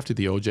was right after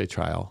the OJ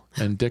trial.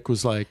 And Dick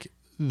was like,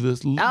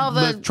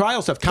 the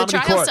trial stuff, Comedy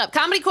Court.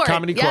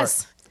 Comedy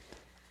Court.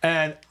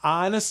 And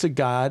honest to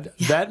God,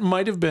 that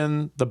might have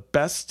been the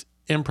best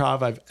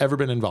improv I've ever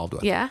been involved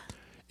with. Yeah.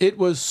 It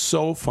was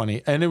so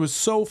funny. And it was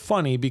so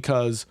funny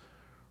because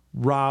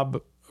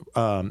Dan, I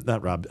can't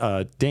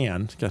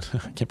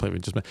believe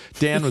it just meant,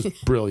 Dan was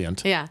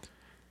brilliant. Yeah.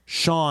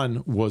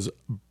 Sean was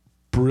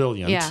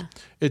brilliant. Yeah.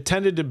 It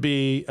tended to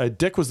be,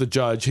 Dick was the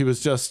judge. He was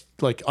just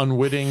like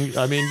unwitting.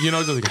 I mean,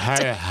 just like,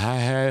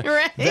 hi.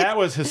 Right. That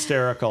was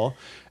hysterical.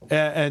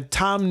 And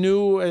Tom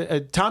knew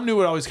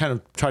would always kind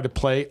of try to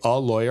play a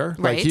lawyer.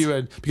 Right. Like he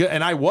would,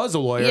 and I was a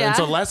lawyer. Yeah. And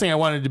so the last thing I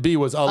wanted to be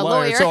was a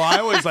lawyer. So I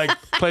always like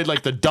played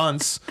like the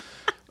dunce.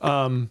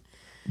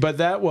 But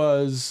that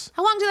was.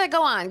 How long did that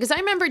go on? Because I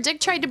remember Dick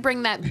tried to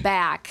bring that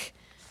back.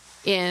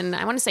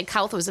 I want to say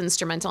Kauth was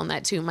instrumental in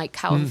that too. Mike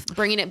Kauth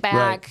bringing it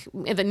back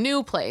in the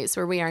new place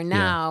where we are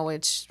now.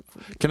 Which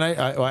can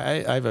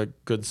I have a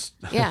good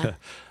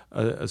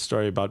a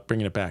story about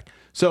bringing it back.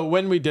 So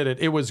when we did it,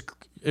 it was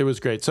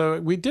great.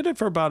 So we did it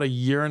for about a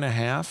year and a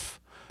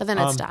half. But then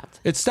it stopped.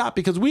 It stopped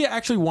because we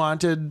actually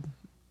wanted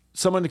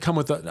someone to come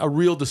with a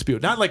real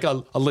dispute, not like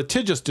a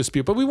litigious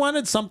dispute, but we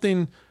wanted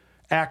something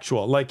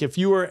actual. Like if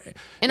you were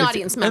an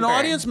audience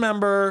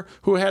member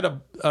who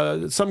had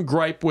some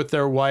gripe with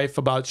their wife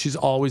about she's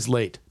always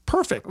late.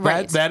 Perfect.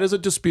 Right. That is a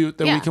dispute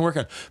that we can work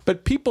on.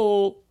 But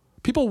people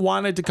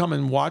wanted to come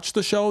and watch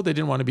the show. They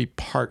didn't want to be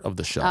part of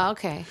the show. Oh,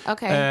 okay.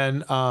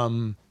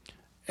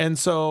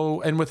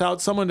 And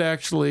without someone to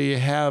actually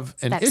have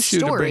an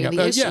issue to bring up,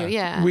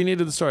 we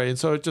needed the story. And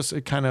so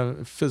it kind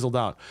of fizzled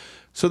out.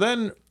 So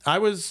then I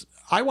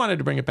wanted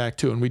to bring it back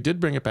too, and we did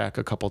bring it back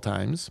a couple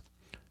times.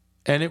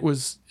 And it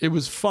was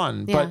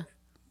fun, but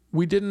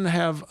we didn't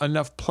have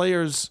enough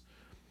players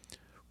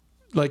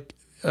like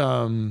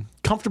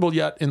comfortable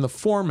yet in the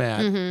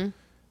format,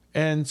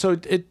 and so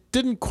it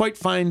didn't quite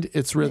find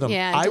its rhythm.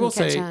 Yeah, I will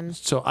say.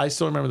 So I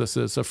still remember this.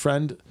 It's a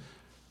friend.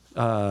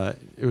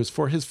 It was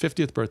for his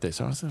 50th birthday,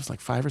 so it was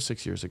like 5 or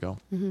 6 years ago,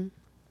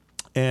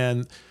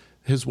 and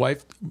his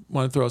wife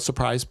wanted to throw a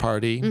surprise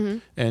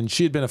party, and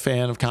she had been a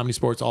fan of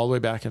ComedySportz all the way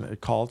back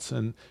at Cults,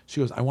 and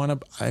she goes, I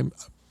want to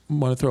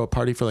throw a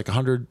party for like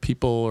 100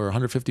 people or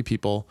 150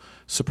 people,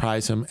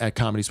 surprise him at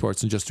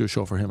ComedySportz and just do a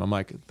show for him. I'm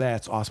like,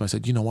 that's awesome. I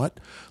said, you know what?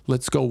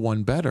 Let's go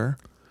one better.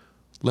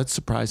 Let's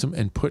surprise him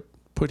and put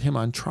him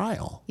on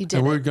trial.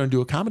 And we're going to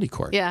do a comedy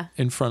court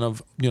in front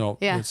of,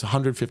 it's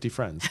 150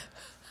 friends.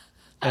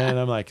 And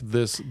I'm like,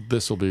 this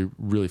will be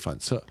really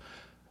fun.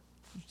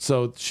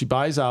 So she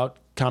buys out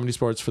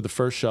ComedySportz for the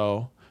first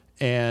show,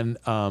 and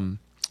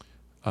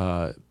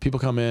people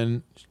come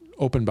in,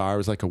 open bar. It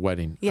was like a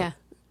wedding. Yeah.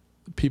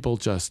 People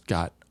just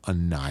got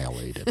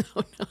annihilated.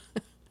 Oh, no.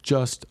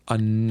 Just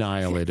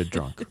annihilated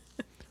drunk.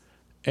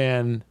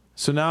 And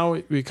so now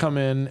we come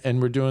in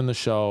and we're doing the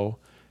show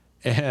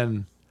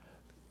and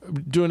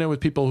doing it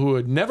with people who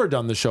had never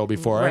done the show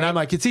before. Right. And I'm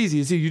like, it's easy.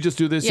 You just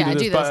do this, you do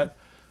this. But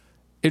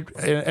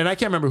and I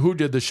can't remember who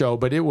did the show,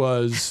 but it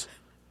was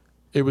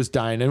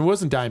dying. And it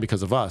wasn't dying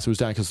because of us. It was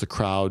dying because the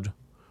crowd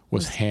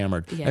was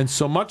hammered. Yeah. And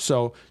so much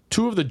so,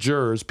 2 of the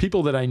jurors,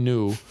 people that I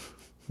knew,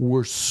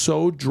 were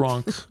so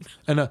drunk.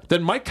 And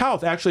then Mike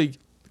Kauth actually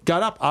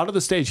got up out of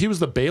the stage. He was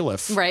the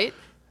bailiff. Right.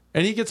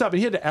 And he gets up and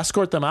he had to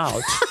escort them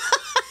out.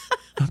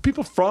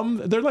 People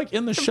they're like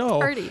in the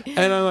show. Party.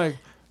 And I'm like,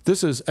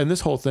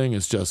 this whole thing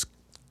is just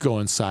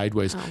going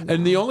sideways. Oh,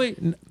 no.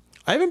 And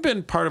I haven't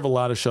been part of a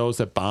lot of shows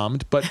that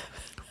bombed, but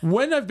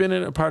when I've been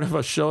in a part of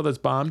a show that's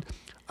bombed,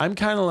 I'm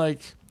kind of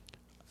like,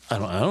 I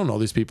don't know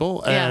these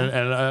people.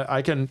 And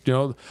I can,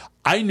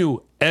 I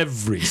knew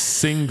every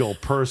single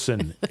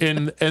person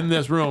in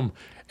this room,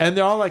 and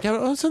they're all like,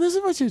 "Oh, so this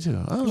is what you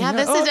do? Oh, yeah,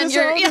 this isn't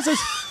your." You're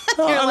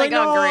like,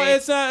 no, "Oh, great."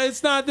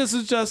 It's not. This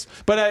is just."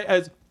 But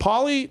as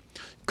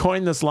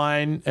coined this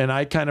line, and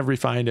I kind of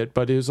refined it,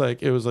 but it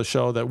was a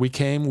show that we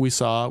came, we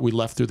saw, we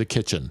left through the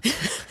kitchen,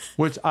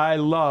 which I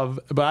love,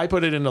 but I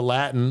put it into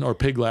Latin or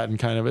pig Latin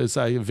kind of. It's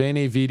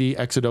Veni Vidi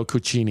Exodo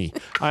Cucini.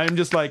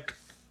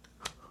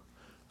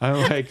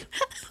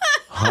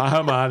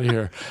 I'm out of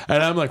here.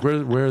 And I'm like,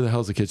 where the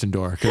hell's the kitchen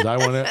door? Because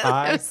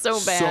I so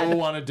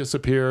want to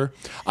disappear.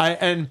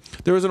 And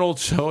there was an old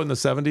show in the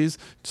 70s,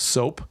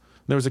 Soap.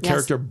 There was a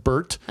character,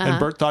 Bert, and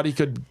Bert thought he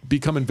could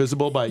become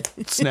invisible by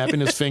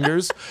snapping his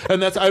fingers.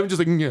 And I'm just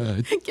like,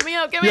 get me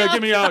out, get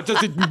me out.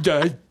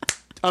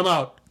 I'm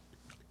out.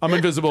 I'm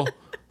invisible.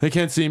 They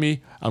can't see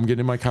me. I'm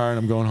getting in my car and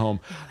I'm going home.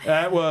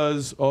 That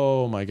was,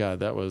 oh my God,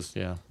 that was,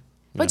 yeah.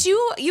 But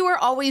you were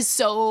always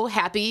so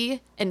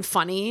happy and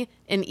funny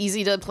and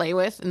easy to play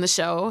with in the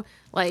show.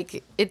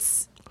 Like,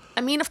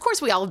 of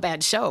course we all have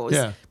bad shows,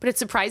 but it's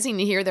surprising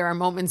to hear there are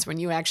moments when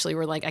you actually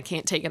were like, I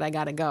can't take it, I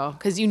gotta go.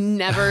 Because you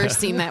never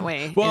seem that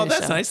way. Well,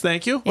 that's nice,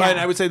 thank you. Yeah. And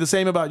I would say the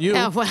same about you.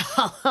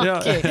 Well,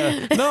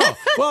 okay.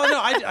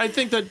 I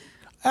think that,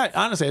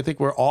 honestly, I think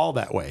we're all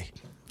that way.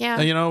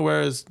 Yeah.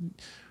 Whereas...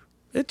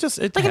 It like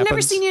happens. I've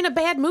never seen you in a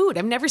bad mood.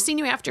 I've never seen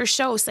you after a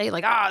show say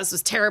like, "Oh, this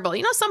was terrible."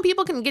 Some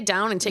people can get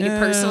down and take it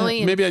personally.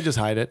 And maybe I just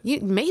hide it.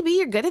 Maybe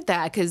you're good at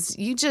that because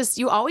you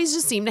always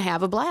just seem to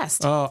have a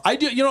blast. I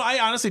do. I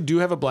honestly do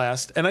have a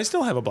blast, and I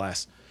still have a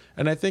blast.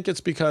 And I think it's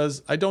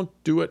because I don't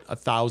do it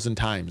 1,000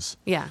 times.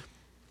 Yeah.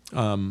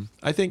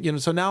 I think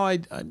so now I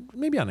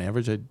maybe on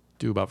average I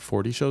do about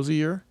 40 shows a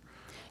year.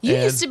 You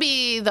used to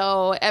be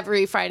though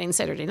every Friday and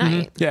Saturday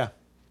night. Yeah.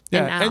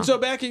 And so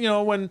back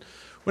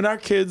when our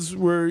kids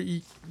were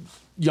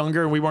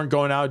younger and we weren't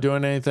going out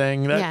doing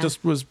anything, that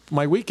just was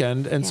my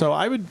weekend. And so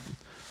I'd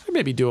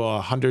maybe do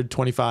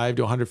 125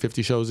 to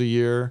 150 shows a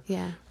year.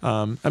 Yeah.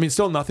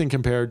 Still nothing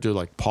compared to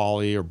like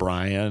Paulie or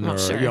Brian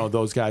or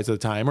those guys at the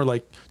time, or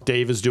like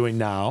Dave is doing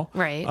now.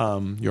 Right.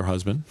 Your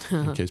husband,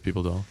 in case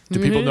people don't. Do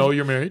people know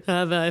you're married?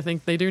 I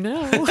think they do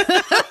now.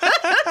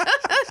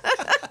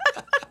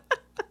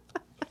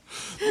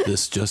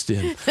 This just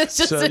in. Is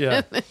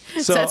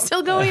that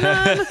still going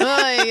on?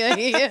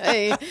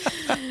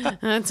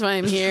 That's why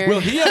I'm here. Will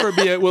he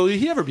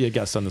ever be a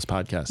guest on this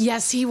podcast?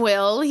 Yes, he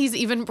will. He's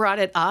even brought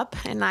it up,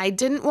 and I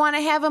didn't want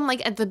to have him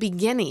like at the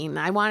beginning.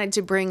 I wanted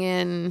to bring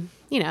in,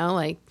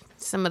 like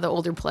some of the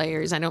older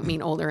players. I don't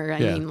mean older. I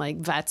mean like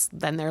vets.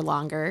 Been there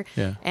longer.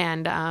 Yeah.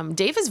 And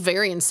Dave is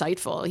very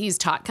insightful. He's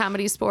taught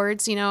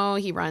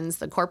ComedySportz. He runs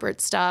the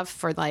corporate stuff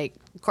for like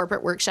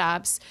corporate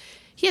workshops.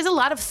 He has a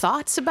lot of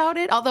thoughts about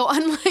it, although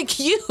unlike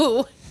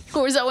you,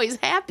 who is always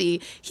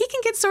happy, he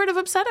can get sort of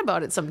upset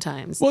about it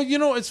sometimes. Well,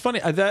 it's funny.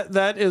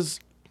 That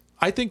is,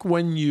 I think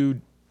when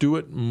you do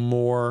it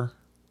more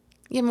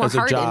you have more as a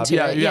heart job,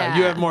 into it. you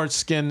have more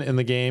skin in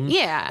the game.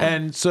 Yeah.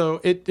 And so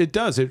it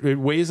does. It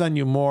weighs on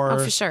you more.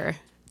 Oh, for sure.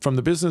 From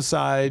the business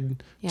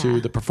side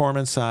to the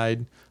performance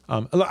side.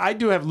 I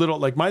do have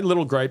my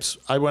little gripes.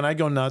 When I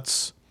go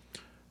nuts,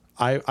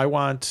 I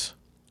want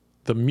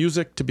the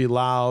music to be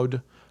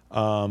loud.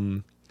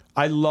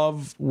 I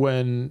love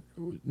when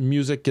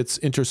music gets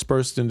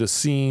interspersed into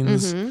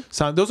scenes.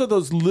 So those are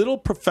those little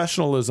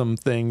professionalism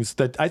things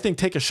that I think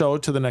take a show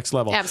to the next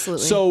level.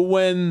 Absolutely. So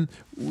when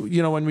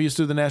we used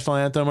to do the national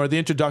anthem or the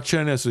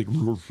introduction, it's like,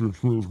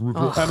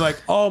 I'm like,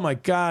 oh my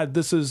God,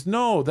 that's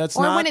not the way it should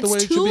be. Or when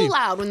it's too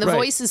loud, when the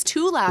voice is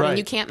too loud and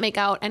you can't make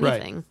out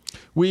anything.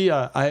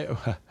 Right.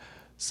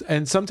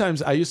 And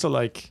sometimes I used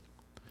to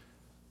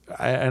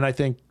I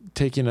think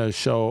taking a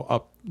show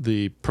up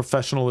the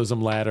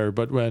professionalism ladder,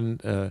 but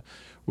when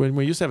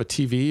we used to have a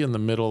TV in the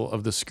middle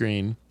of the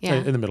screen,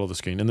 in the middle of the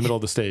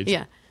stage,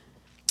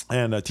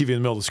 and a TV in the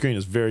middle of the screen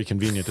is very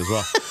convenient as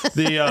well.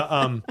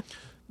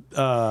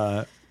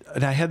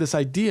 And I had this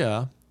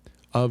idea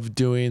of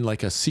doing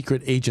like a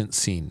secret agent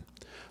scene.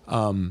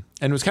 And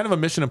it was kind of a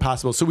Mission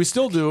Impossible. So we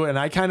still do, and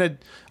I kind of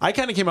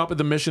came up with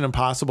the Mission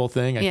Impossible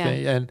thing, I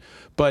think.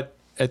 But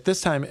at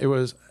this time I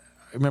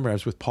remember I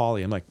was with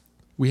Paulie. I'm like,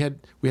 we had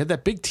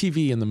that big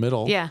TV in the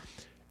middle. Yeah.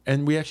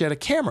 And we actually had a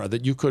camera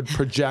that you could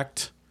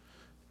project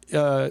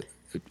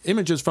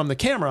images from the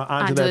camera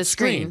onto that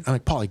screen. I'm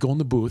like, Paulie, go in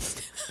the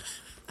booth.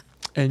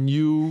 And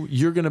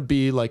you're going to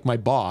be like my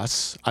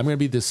boss. I'm going to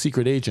be this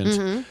secret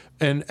agent.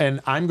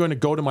 And I'm going to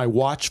go to my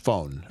watch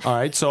phone. All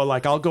right. So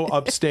like I'll go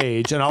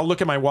upstage and I'll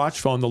look at my watch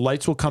phone. The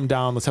lights will come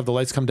down. Let's have the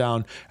lights come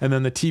down. And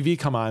then the TV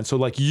come on. So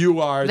like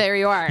there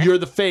you are. You're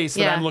the face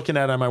that I'm looking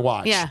at on my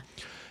watch. Yeah.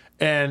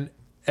 And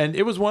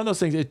it was one of those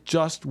things. It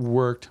just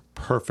worked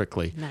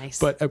perfectly. Nice.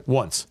 But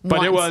once.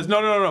 But it was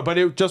no. But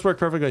it just worked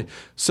perfectly.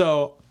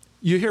 So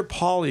you hear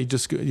Paulie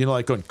just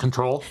like going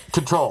control,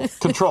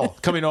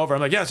 coming over. I'm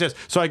like yes.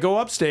 So I go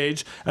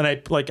upstage and I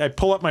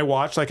pull up my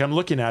watch like I'm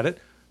looking at it.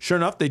 Sure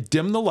enough, they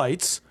dim the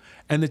lights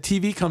and the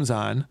TV comes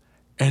on,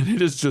 and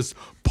it is just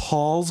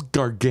Paul's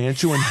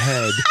gargantuan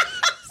head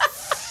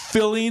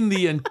filling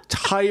the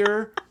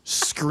entire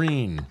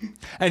screen,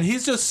 and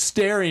he's just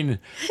staring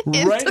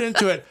right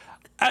into it.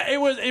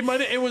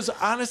 It was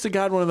honest to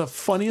God one of the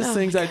funniest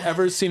things I'd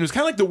ever seen. It was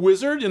kind of like the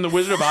Wizard in the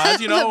Wizard of Oz,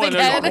 and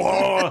like,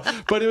 whoa.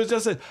 But it was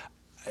just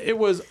it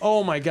was,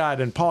 oh my God.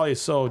 And Paulie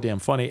is so damn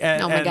funny.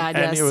 And, oh my God,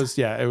 and yes.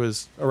 it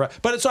was,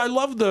 but so I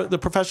love the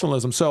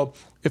professionalism. So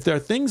if there are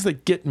things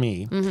that get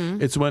me,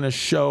 it's when a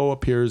show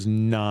appears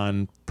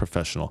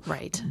non-professional.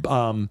 Right.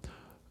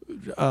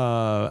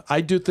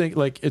 I do think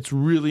like it's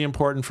really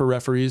important for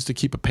referees to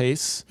keep a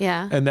pace.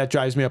 Yeah. And that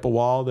drives me up a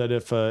wall that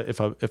if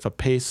a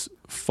pace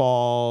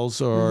falls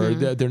or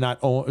they're not,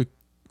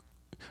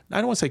 I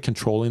don't want to say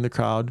controlling the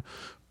crowd,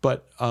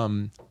 but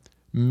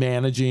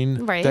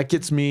managing, right. that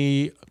gets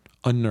me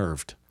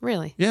unnerved.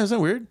 Really? Yeah, isn't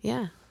that weird?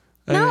 Yeah.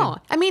 No,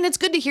 I mean, it's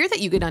good to hear that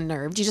you get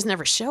unnerved. You just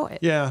never show it.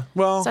 Yeah,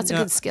 well, so that's a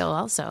good skill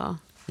also.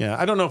 Yeah,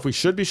 I don't know if we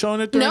should be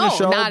showing it during the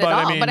show. No, not at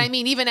all. I mean, but I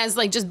mean, even as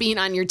like just being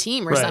on your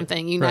team or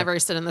something, you never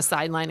sit on the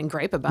sideline and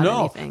gripe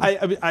about anything.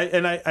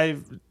 I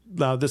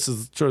now this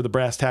is sort of the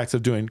brass tacks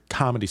of doing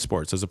comedy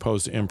sports as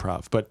opposed to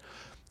improv, but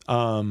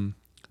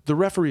the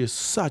referee is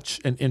such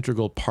an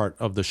integral part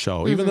of the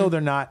show, even though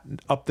they're not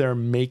up there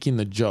making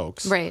the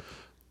jokes. Right.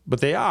 But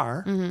they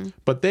are.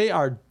 But they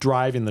are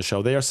driving the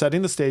show. They are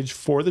setting the stage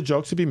for the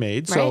jokes to be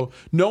made. Right. So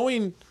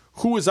knowing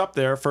who is up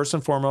there first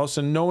and foremost,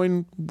 and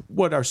knowing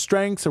what our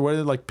strengths or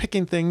whether like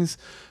picking things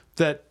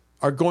that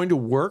are going to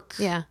work.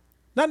 Yeah.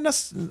 Not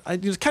necessarily,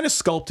 just kind of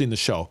sculpting the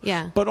show.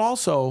 Yeah. But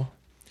also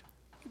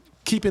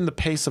keeping the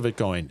pace of it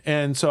going.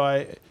 And so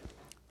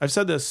I've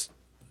said this,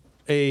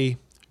 a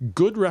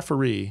good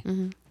referee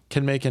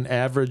can make an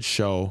average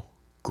show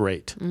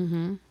great.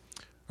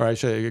 Or I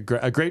should say,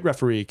 a great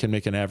referee can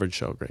make an average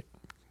show great.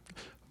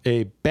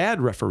 A bad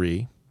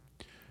referee,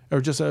 or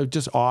just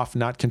off,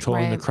 not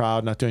controlling the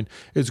crowd, not doing,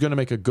 is going to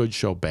make a good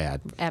show bad.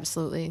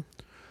 Absolutely.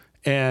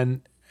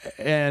 And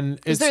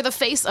because they're the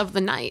face of the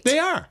night. They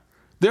are.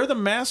 They're the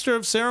master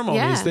of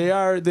ceremonies.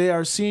 Yeah. They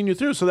are seeing you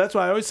through. So that's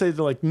why I always say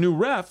to like new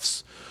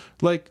refs,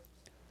 like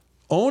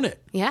own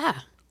it.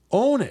 Yeah.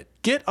 Own it.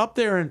 Get up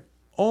there and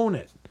own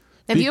it.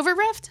 Have you ever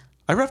reffed?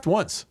 I reffed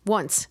once.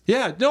 Once.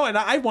 Yeah, no, and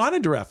I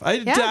wanted to ref.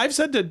 I've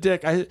said to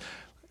Dick,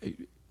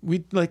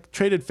 we like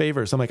traded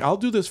favors. I'm like, I'll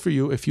do this for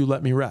you if you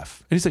let me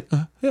ref. And he's like,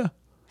 yeah.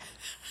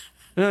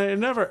 And I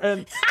never,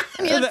 and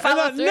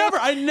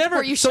I never.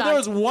 Were you so shy? there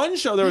was one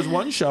show.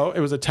 It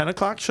was a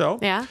 10:00 show.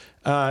 Yeah.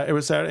 It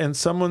was Saturday, and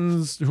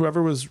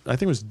whoever was, I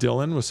think it was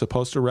Dylan, was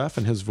supposed to ref,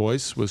 and his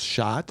voice was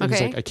shot. And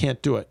he's like, I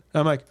can't do it.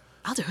 And I'm like,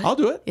 I'll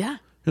do it. He Yeah.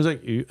 was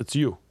like, it's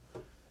you.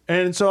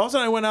 And so all of a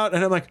sudden I went out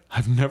and I'm like,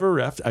 I've never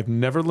reffed. I've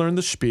never learned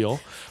the spiel.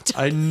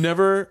 I didn't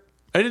do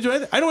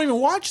anything. I don't even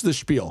watch the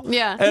spiel.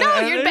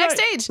 Yeah. You're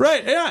backstage.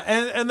 Right. Yeah.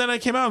 And then I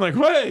came out, I'm like,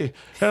 hey.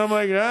 And I'm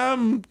like,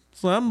 I'm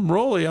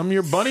Rollie. I'm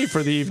your bunny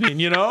for the evening,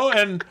 you know?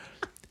 And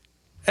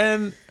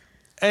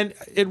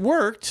it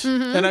worked.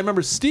 And I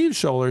remember Steve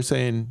Scholler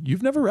saying,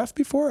 you've never reffed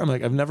before? I'm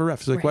like, I've never reffed.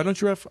 He's like, why don't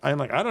you ref? I'm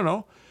like, I don't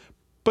know.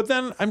 But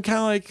then I'm kind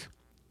of like,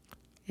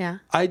 yeah.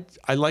 I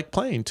like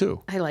playing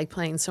too. I like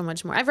playing so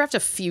much more. I've reffed a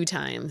few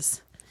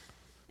times.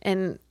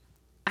 And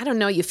I don't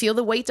know, you feel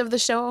the weight of the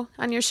show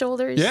on your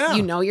shoulders. Yeah.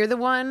 You know you're the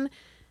one.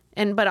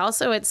 But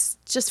also it's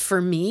just for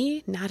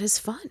me not as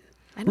fun.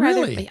 I'd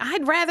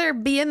rather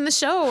be in the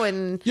show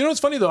and you know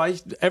what's funny though?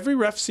 Every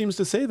ref seems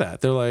to say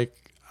that. They're like,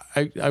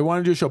 I want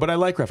to do a show, but I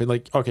like reffing.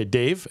 Like, okay,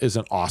 Dave is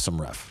an awesome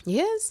ref.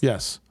 He is?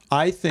 Yes.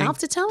 I'll have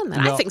to tell him that.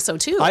 I think so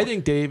too. I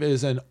think Dave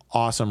is an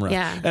awesome ref.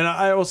 Yeah. And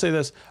I will say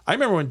this. I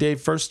remember when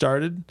Dave first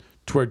started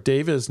to where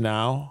Dave is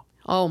now.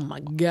 Oh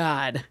my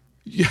God.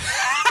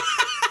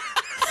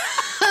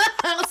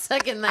 I'll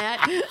second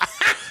that.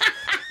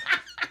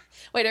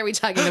 Wait, are we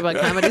talking about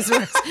comedy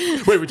sports?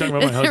 Wait, we're talking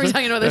about my husband? Are we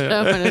talking about the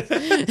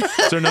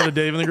show? Is there another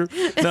Dave in the group?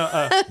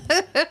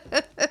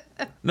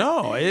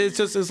 No,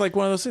 it's like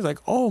one of those things. Like,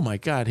 oh my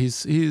God,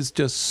 he's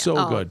just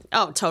so good.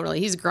 Oh, totally.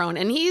 He's grown,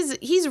 and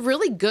he's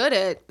really good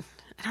at.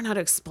 I don't know how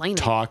to explain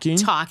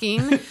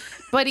talking,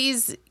 but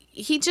he's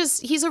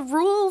a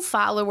rule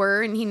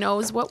follower, and he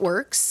knows what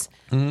works.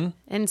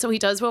 And so he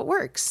does what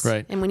works.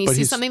 Right. And when he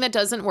sees something that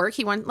doesn't work,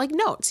 he wants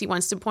notes. He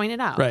wants to point it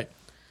out. Right.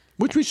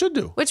 Which we should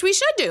do.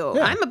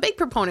 Yeah. I'm a big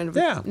proponent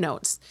of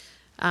notes.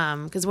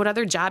 Because what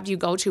other job do you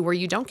go to where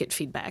you don't get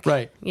feedback?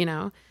 Right. You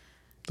know?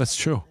 That's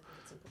true.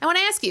 I want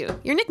to ask you,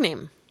 your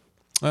nickname.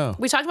 Oh.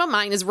 We talked about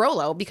mine is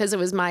Rollo because it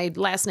was my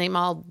last name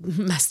all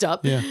messed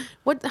up. Yeah.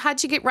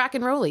 How'd you get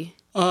Rockin' Rollie?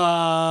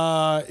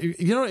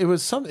 It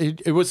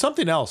was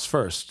something else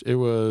first. It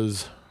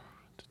was,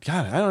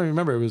 God, I don't even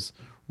remember. It was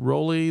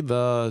Rollie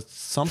the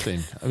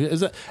something.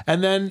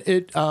 And then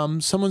it,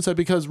 someone said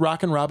because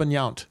Rockin' Robin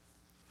Yount.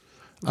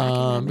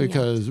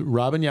 Because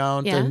Robin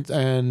Yount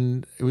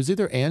and it was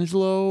either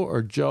Angelo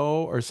or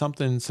Joe or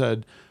something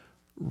said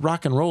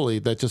Rockin'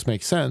 Rollie. That just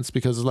makes sense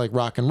because it's like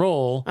rock and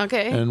roll.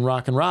 Okay. And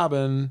Rockin'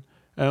 Robin.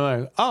 And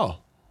I'm like, oh.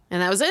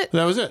 And that was it?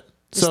 That was it.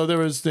 So there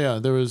was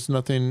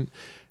nothing.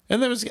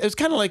 And it was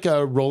kind of like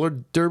a roller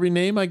derby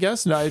name, I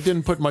guess. And I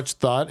didn't put much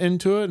thought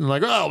into it. And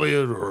like, oh, we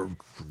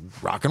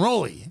Rockin'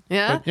 Rollie.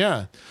 Yeah. But,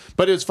 yeah.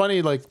 But it's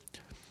funny, like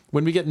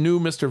when we get new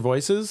Mr.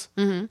 Voices,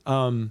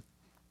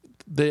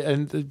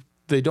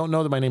 they don't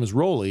know that my name is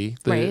Rollie.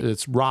 Right.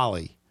 It's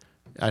Rollie.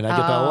 And I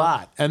get that a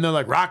lot. And they're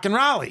like, rock and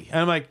Rollie.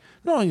 And I'm like,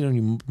 no,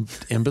 you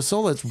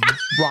imbecile. It's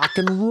rock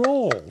and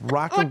roll.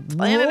 Rock and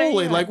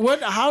roll. Like,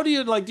 what? How do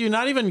you, like, do you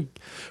not even,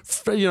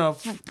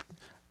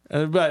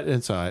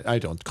 but so I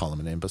don't call him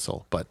an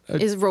imbecile. But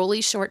is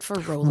Rollie short for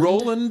Roland?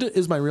 Roland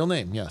is my real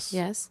name. Yes.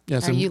 Yes.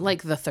 Yes. Are you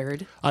like the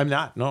third? I'm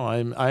not. No,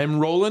 I'm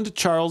Roland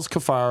Charles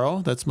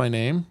Cafaro. That's my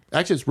name.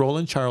 Actually, it's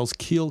Roland Charles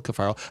Keel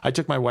Cafaro. I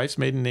took my wife's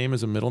maiden name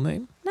as a middle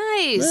name.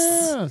 Nice.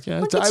 Yeah.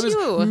 Look I at was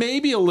you.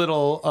 maybe a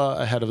little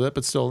ahead of it,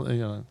 but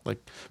still, like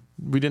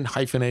we didn't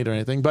hyphenate or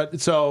anything. But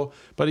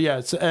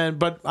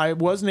I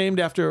was named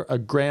after a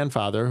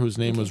grandfather whose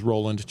name was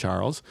Roland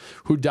Charles,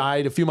 who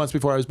died a few months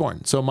before I was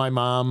born. So my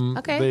mom,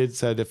 they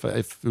said if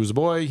it was a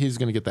boy, he's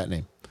going to get that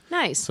name.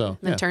 Nice. So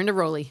then turn to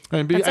Rollie.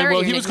 And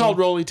he was called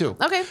Rollie too.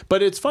 Okay.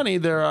 But it's funny.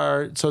 There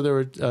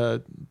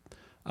were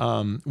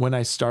when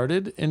I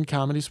started in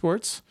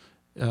ComedySportz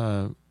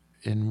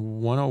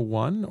in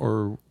 101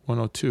 or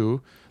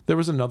 102, there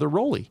was another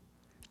Rollie.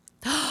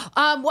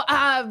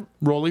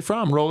 Rollie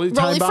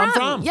Time Bomb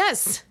from.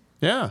 Yes.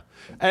 Yeah.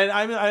 And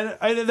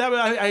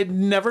I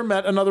never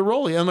met another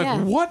Rollie. I'm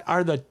like, what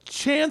are the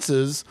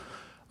chances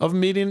of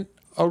meeting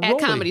a Rollie?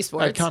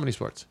 ComedySportz. At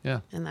ComedySportz.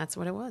 Yeah. And that's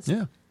what it was.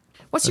 Yeah.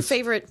 What's your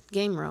favorite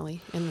game, Rollie,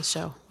 in the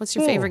show? What's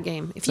your favorite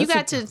game? If you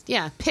got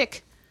to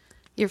pick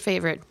your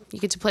favorite, you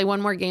get to play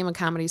one more game of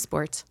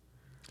ComedySportz.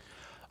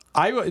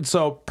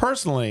 So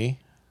personally,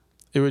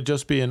 it would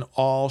just be an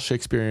all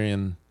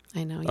Shakespearean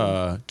I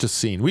know. Just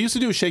scene. We used to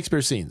do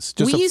Shakespeare scenes.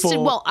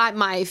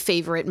 My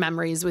favorite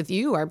memories with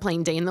you are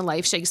playing day in the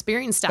life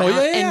Shakespearean style.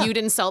 And you'd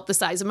insult the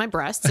size of my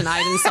breasts, and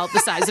I'd insult the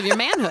size of your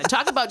manhood.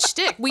 Talk about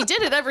shtick. We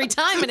did it every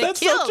time, and it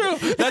killed. That's so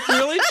true. That's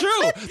really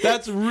true.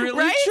 That's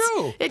really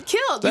true. It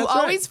killed. That's you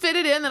always fit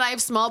it in that I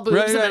have small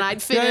boobs, and then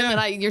I'd fit in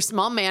that your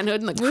small manhood,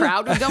 and the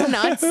crowd would go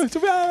nuts.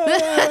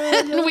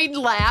 And we'd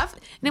laugh,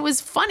 and it was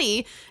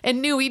funny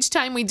and new each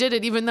time we did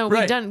it, even though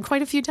we'd done it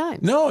quite a few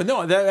times. No,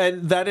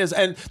 that is,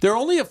 and there are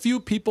only a few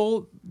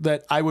people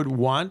that I would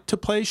want to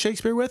play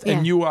Shakespeare with,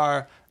 and you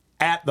are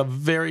at the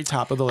very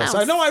top of the list.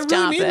 I know, I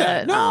really mean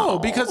that. No,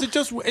 because it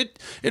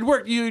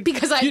worked.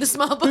 Because I have the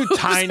small boobs.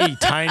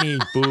 Tiny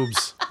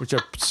boobs, which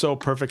are so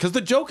perfect. Because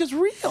the joke is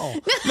real.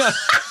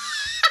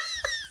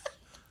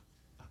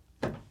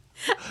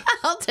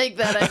 I'll take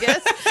that, I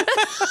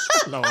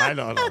guess. No, I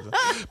know.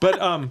 But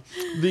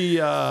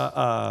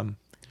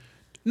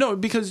no,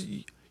 because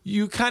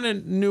you kind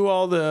of knew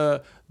all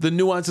the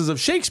nuances of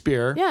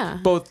Shakespeare,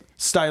 both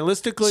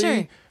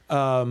stylistically,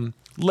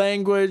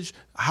 language,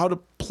 how to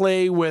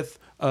play with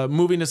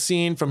moving a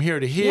scene from here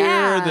to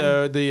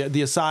here,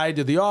 the aside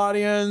to the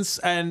audience,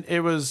 and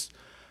it was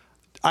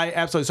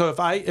absolutely. So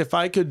if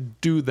I could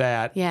do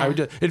that, I would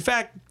do it. In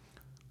fact,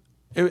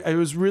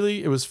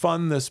 it was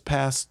fun this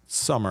past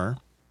summer.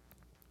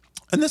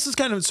 And this is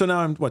kind of, so now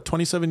I'm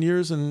 27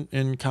 years in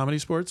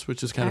ComedySportz,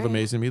 which is kind of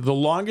amazing to me. The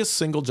longest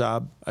single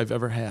job I've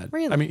ever had.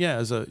 Really? I mean,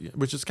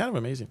 which is kind of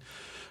amazing.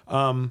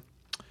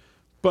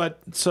 But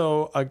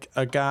so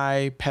a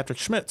guy, Patrick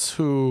Schmitz,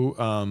 who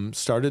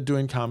started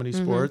doing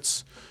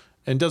ComedySportz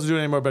and doesn't do it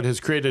anymore, but has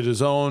created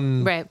his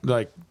own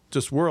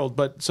just world.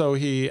 But so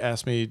he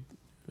asked me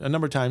a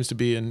number of times to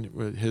be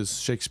in his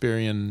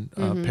Shakespearean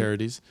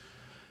parodies.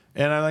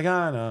 And I'm like,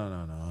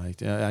 no,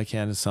 I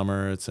can't. It's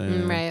summer. It's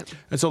right.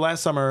 And so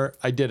last summer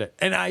I did it,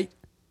 and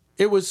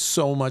it was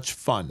so much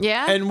fun.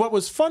 Yeah. And what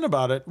was fun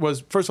about it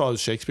was, first of all, it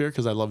was Shakespeare,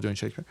 because I love doing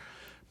Shakespeare,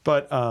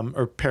 but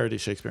or parody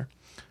Shakespeare.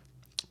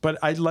 But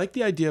I like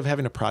the idea of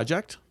having a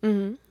project,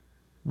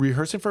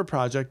 rehearsing for a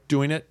project,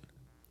 doing it,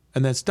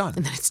 and then it's done.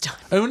 And then it's done.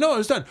 Oh no, it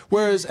was done.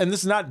 Whereas, and this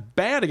is not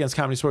bad against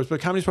ComedySportz,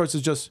 but ComedySportz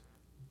is just,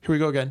 here we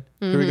go again.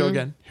 Here we go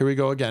again. Here we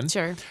go again.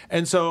 Sure.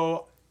 And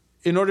so,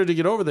 in order to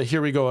get over the here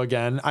we go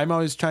again, I'm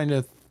always trying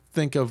to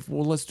think of,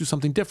 well, let's do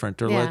something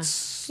different, or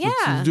let's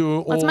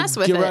mess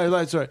with it.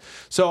 Right.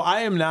 So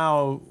I am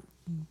now,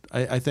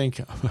 I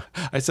think,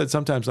 I said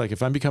sometimes, like,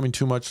 if I'm becoming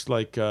too much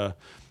like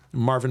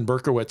Marvin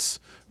Berkowitz.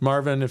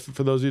 Marvin,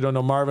 for those of you who don't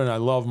know Marvin, I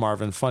love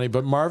Marvin, funny.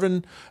 But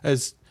Marvin,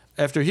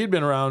 after he'd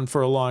been around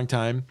for a long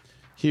time,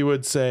 he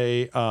would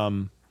say,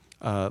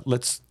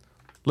 let's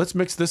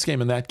mix this game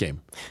and that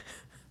game.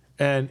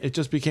 And it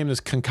just became this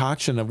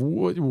concoction of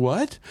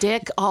what?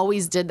 Dick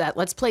always did that.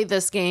 Let's play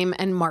this game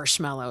and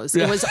marshmallows.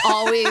 It was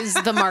always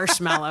the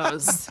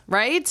marshmallows,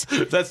 right?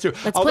 That's true.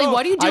 Let's play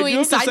what are you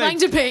doing? Sideline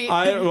debate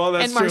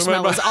and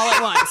marshmallows all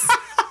at once.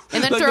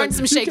 And then throw in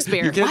some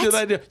Shakespeare. You can't do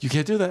that. You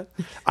can't do that.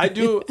 I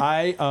do.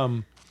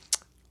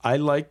 I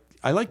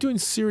like doing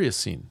serious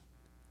scene.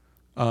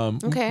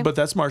 Okay. But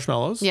that's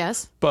marshmallows.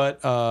 Yes.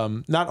 But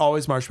not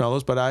always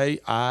marshmallows. But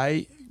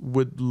I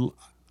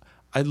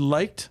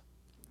liked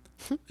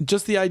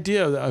just the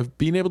idea of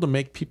being able to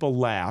make people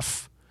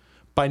laugh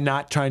by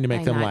not trying to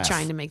make them laugh.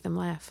 Trying to make them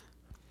laugh.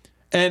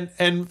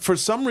 And for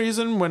some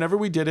reason, whenever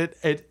we did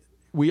it,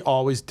 we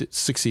always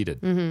succeeded.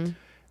 Mm-hmm.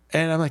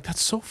 And I'm like,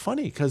 that's so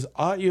funny, because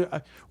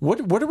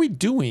what are we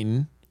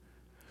doing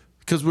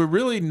Because we're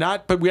really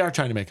not, but we are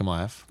trying to make them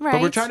laugh. Right.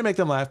 But we're trying to make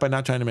them laugh by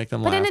not trying to make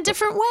them laugh. But in a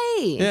different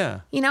way.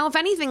 Yeah. You know, if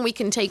anything we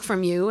can take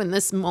from you in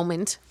this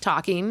moment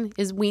talking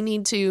is we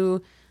need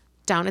to,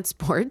 down at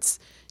sports,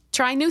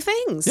 try new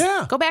things.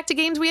 Yeah. Go back to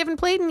games we haven't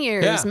played in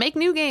years. Yeah. Make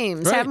new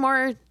games. Right. Have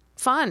more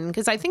fun.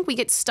 Because I think we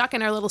get stuck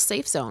in our little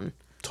safe zone.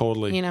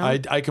 Totally. You know?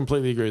 I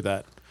completely agree with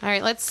that. All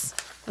right, let's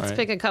right.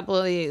 pick a couple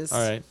of these. All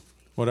right.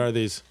 What are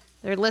these?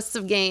 They're lists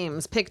of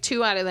games. Pick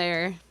 2 out of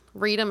there.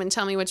 Read them and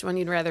tell me which one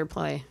you'd rather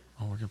play.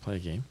 Oh, we're going to play a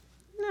game?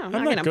 No, I'm not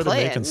not going to good at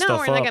play making it. No, stuff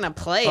we're not up. going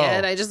to play Oh.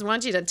 it. I just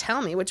want you to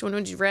tell me which one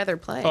would you rather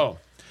play. Oh,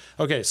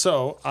 okay.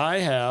 So I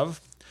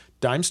have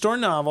Dime Store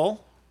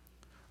Novel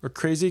or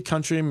Crazy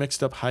Country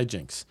Mixed Up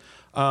Hijinks.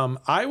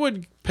 I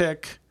would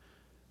pick.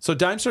 So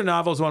Dime Store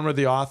Novel is one where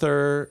the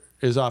author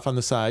is off on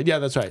the side. Yeah,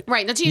 that's right.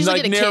 Right. Don't you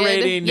usually like get a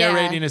kid?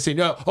 narrating a scene.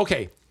 No,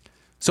 okay.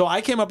 So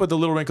I came up with a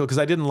little wrinkle because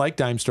I didn't like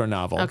Dime Store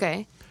Novel.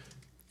 Okay.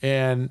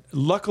 And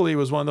luckily, it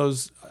was one of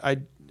those.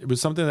 It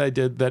was something that I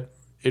did that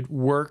it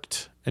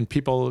worked, and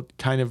people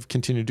kind of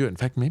continue to do it. In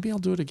fact, maybe I'll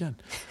do it again.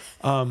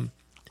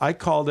 I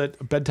called it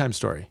a bedtime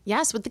story.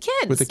 Yes, with the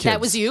kids. With the kids. That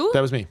was you?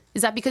 That was me.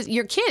 Is that because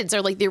your kids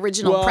are like the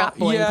original prop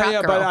boy and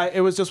prop girl? But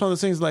it was just one of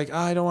those things like,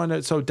 I don't want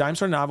to. So Dime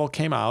Store Novel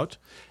came out,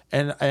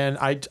 and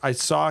I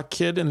saw a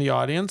kid in the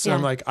audience, and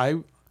I'm like, I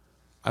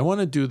want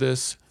to do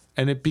this,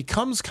 and it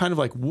becomes kind of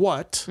like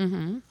what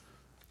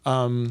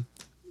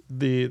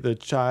the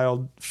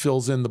child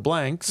fills in the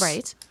blanks,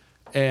 Right.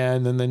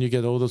 And then you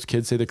get all those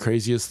kids say the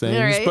craziest things,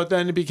 Right. but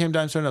then it became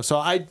Dime Store Novel. So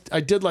I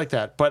did like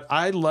that, but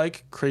I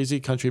like Crazy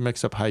Country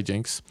Mixed Up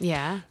Hijinks.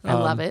 Yeah, I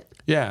love it.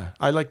 Yeah,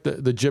 I like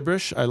the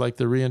gibberish. I like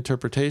the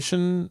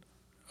reinterpretation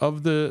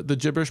of the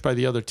gibberish by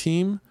the other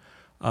team,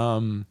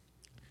 and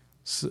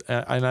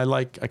I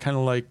like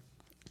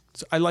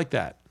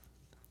that.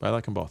 I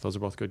like them both. Those are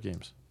both good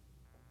games.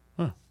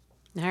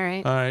 All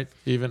right. All right,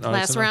 even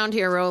Last round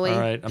here, Rollie. All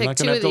right, I'm Pick not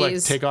 2 gonna of have to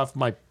these. take off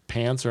my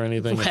pants or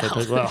anything.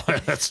 Well.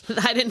 That's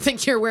I didn't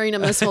think you were wearing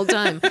them this whole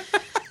time.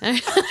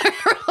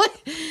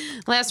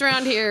 Last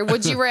round here.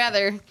 Would you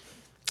rather?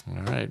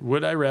 all right.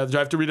 Would I rather? Do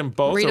I have to read them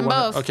both? Read or them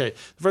one? both. Okay.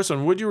 The first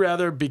one. Would you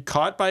rather be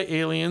caught by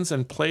aliens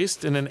and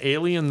placed in an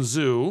alien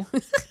zoo,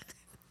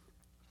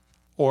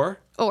 or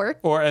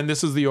and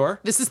this is the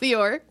This is the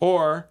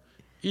or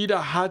eat a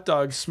hot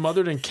dog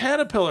smothered in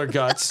caterpillar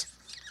guts?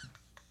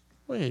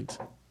 Wait.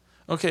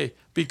 Okay.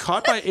 Be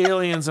caught by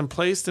aliens and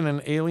placed in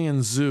an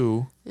alien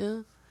zoo.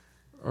 Yeah.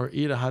 Or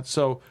eat a hot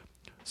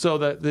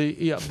the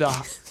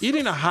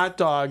eating a hot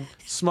dog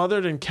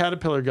smothered in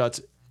caterpillar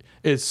guts,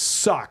 it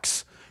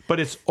sucks. But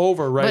it's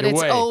over right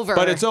away.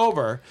 But it's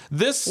over.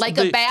 This Like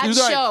a bad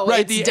show,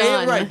 Right. it's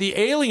done. The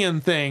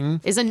alien thing.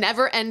 Is a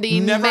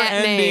never-ending Never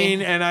matinee.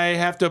 ending, and I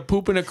have to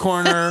poop in a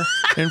corner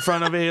in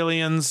front of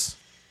aliens.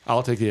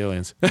 I'll take the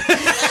aliens.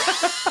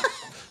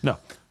 No,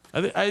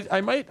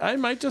 I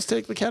might just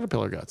take the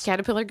caterpillar guts.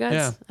 Caterpillar guts?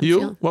 Yeah. I You?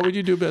 feel- What would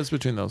you do best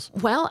between those?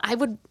 Well,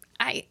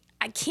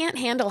 I can't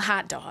handle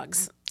hot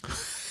dogs.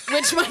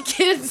 Which my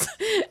kids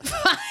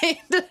find.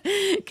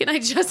 Can I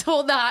just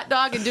hold the hot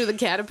dog and do the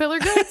caterpillar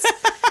guts?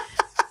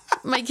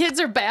 My kids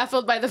are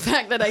baffled by the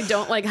fact that I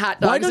don't like hot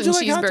dogs Why don't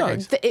and you like hot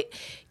cheeseburgers.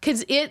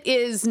 Because it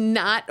is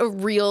not a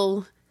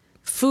real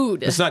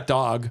food. It's not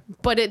dog.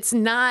 But it's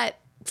not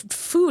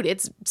food.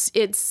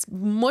 It's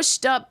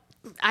mushed up.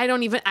 I don't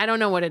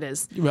know what it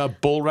is.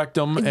 Bull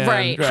rectum. And,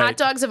 Right. Hot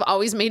dogs have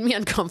always made me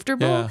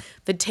uncomfortable. Yeah.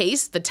 The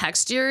taste, the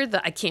texture,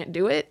 I can't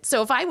do it.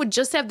 So if I would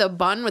just have the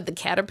bun with the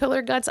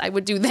caterpillar guts, I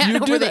would do that You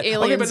over do the that.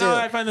 alien Okay, but zoo. now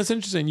I find this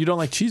interesting. You don't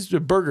like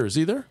cheeseburgers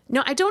either?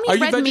 No, I don't Are eat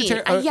you red meat.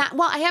 vegetarian? Yeah,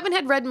 well, I haven't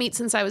had red meat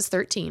since I was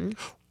 13.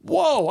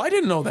 Whoa, I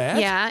didn't know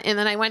that. Yeah, and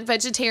then I went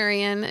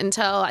vegetarian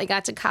until I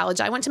got to college.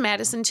 I went to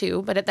Madison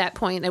too, but at that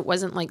point it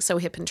wasn't like so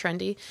hip and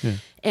trendy.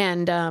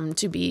 And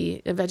to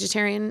be a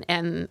vegetarian,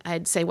 and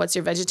I'd say, "What's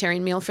your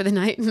vegetarian meal for the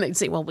night?" And they'd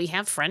say, "Well, we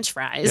have French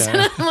fries." Yeah.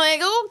 And I'm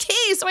like,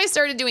 "Okay." So I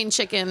started doing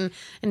chicken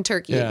and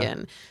turkey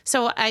again.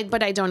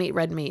 But I don't eat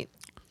red meat.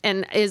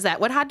 And is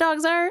that what hot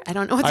dogs are? I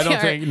don't know what they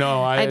are.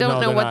 I don't know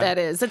they're what not. that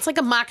is. It's like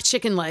a mock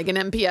chicken leg in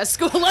MPS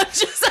school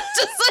lunches. I'm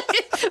just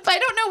like, but I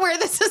don't know where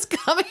this is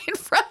coming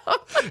from.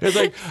 It's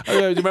like, do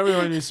you remember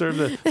when you served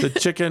the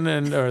chicken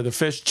or the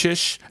fish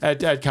chish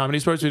at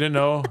ComedySportz? We didn't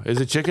know, is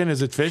it chicken?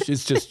 Is it fish?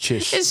 It's just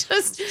chish. It's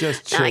just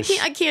chish. no,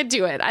 I can't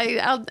do it.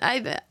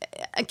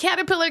 A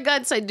caterpillar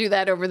guts, I'd do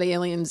that over the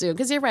alien zoo.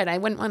 Because you're right, I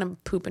wouldn't want to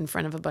poop in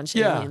front of a bunch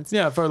of aliens.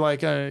 Yeah, for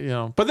like,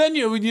 But then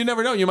you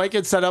never know. You might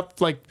get set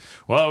up like,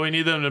 well, we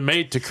need them to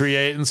mate to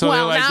create. And so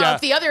Well, they're like, now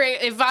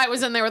if I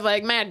was in there with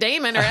like Matt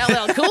Damon or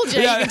LL Cool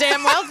J, Yeah. you can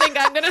damn well think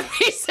I'm going to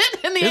be sitting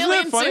in the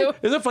alien zoo.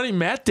 Isn't it funny?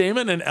 Matt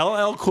Damon and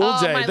LL Cool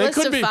J. My they list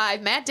could of be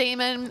 5. Matt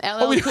Damon,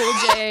 LL Cool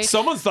J.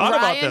 Someone's thought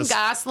about Ryan this.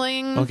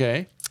 Gosling.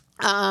 Okay.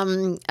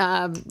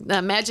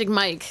 Magic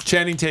Mike.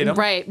 Channing Tatum.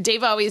 Right.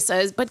 Dave always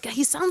says, but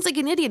he sounds like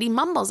an idiot. He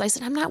mumbles. I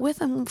said, I'm not with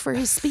him for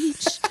his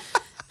speech.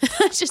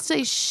 I just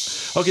say,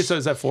 shh. Okay, so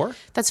is that 4?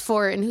 That's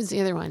 4. And who's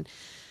the other one?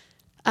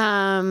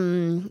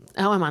 I'm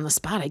on the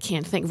spot. I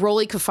can't think.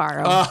 Rollie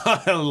Cafaro.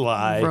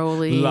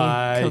 Rollie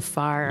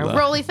Cafaro.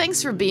 Rollie,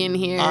 thanks for being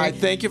here.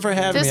 Thank you for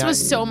having me. This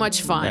was so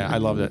much fun. Yeah, I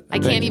loved it. I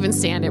can't even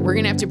stand it. We're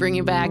going to have to bring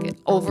you back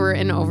over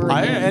and over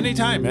again.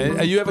 Anytime.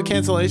 You have a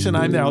cancellation,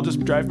 I'm there. I'll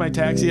just drive my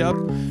taxi up.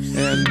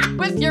 And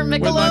with your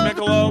Michelob. With my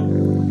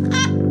Michelob.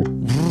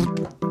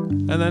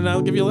 And then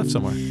I'll give you a lift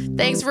somewhere.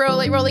 Thanks,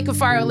 Rollie. Rollie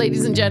Cafaro,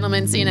 ladies and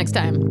gentlemen. See you next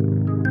time.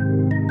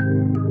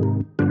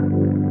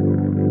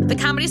 The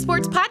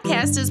ComedySportz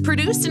Podcast is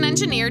produced and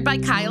engineered by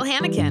Kyle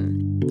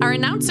Hannikin. Our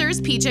announcer is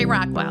PJ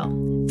Rockwell.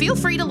 Feel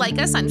free to like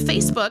us on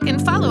Facebook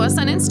and follow us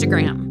on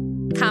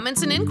Instagram.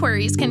 Comments and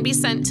inquiries can be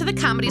sent to the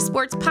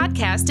ComedySportz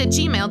Podcast at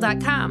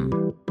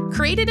gmail.com.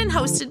 Created and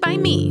hosted by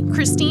me,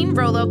 Christine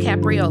Rollo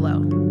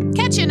Capriolo.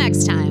 Catch you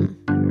next time.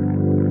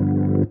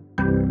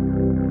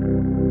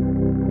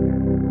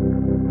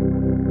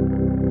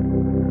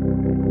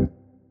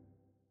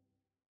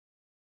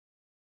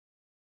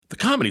 The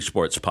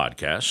ComedySportz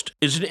Podcast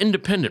is an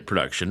independent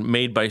production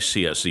made by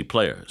CSz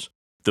players.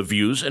 The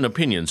views and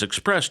opinions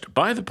expressed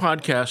by the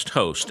podcast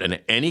host and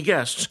any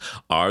guests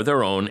are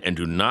their own and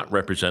do not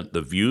represent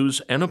the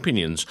views and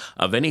opinions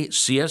of any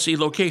CSz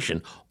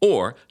location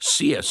or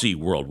CSz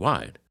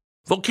Worldwide.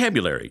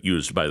 Vocabulary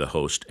used by the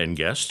host and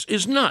guests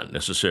is not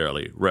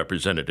necessarily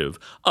representative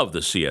of the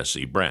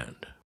CSz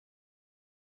brand.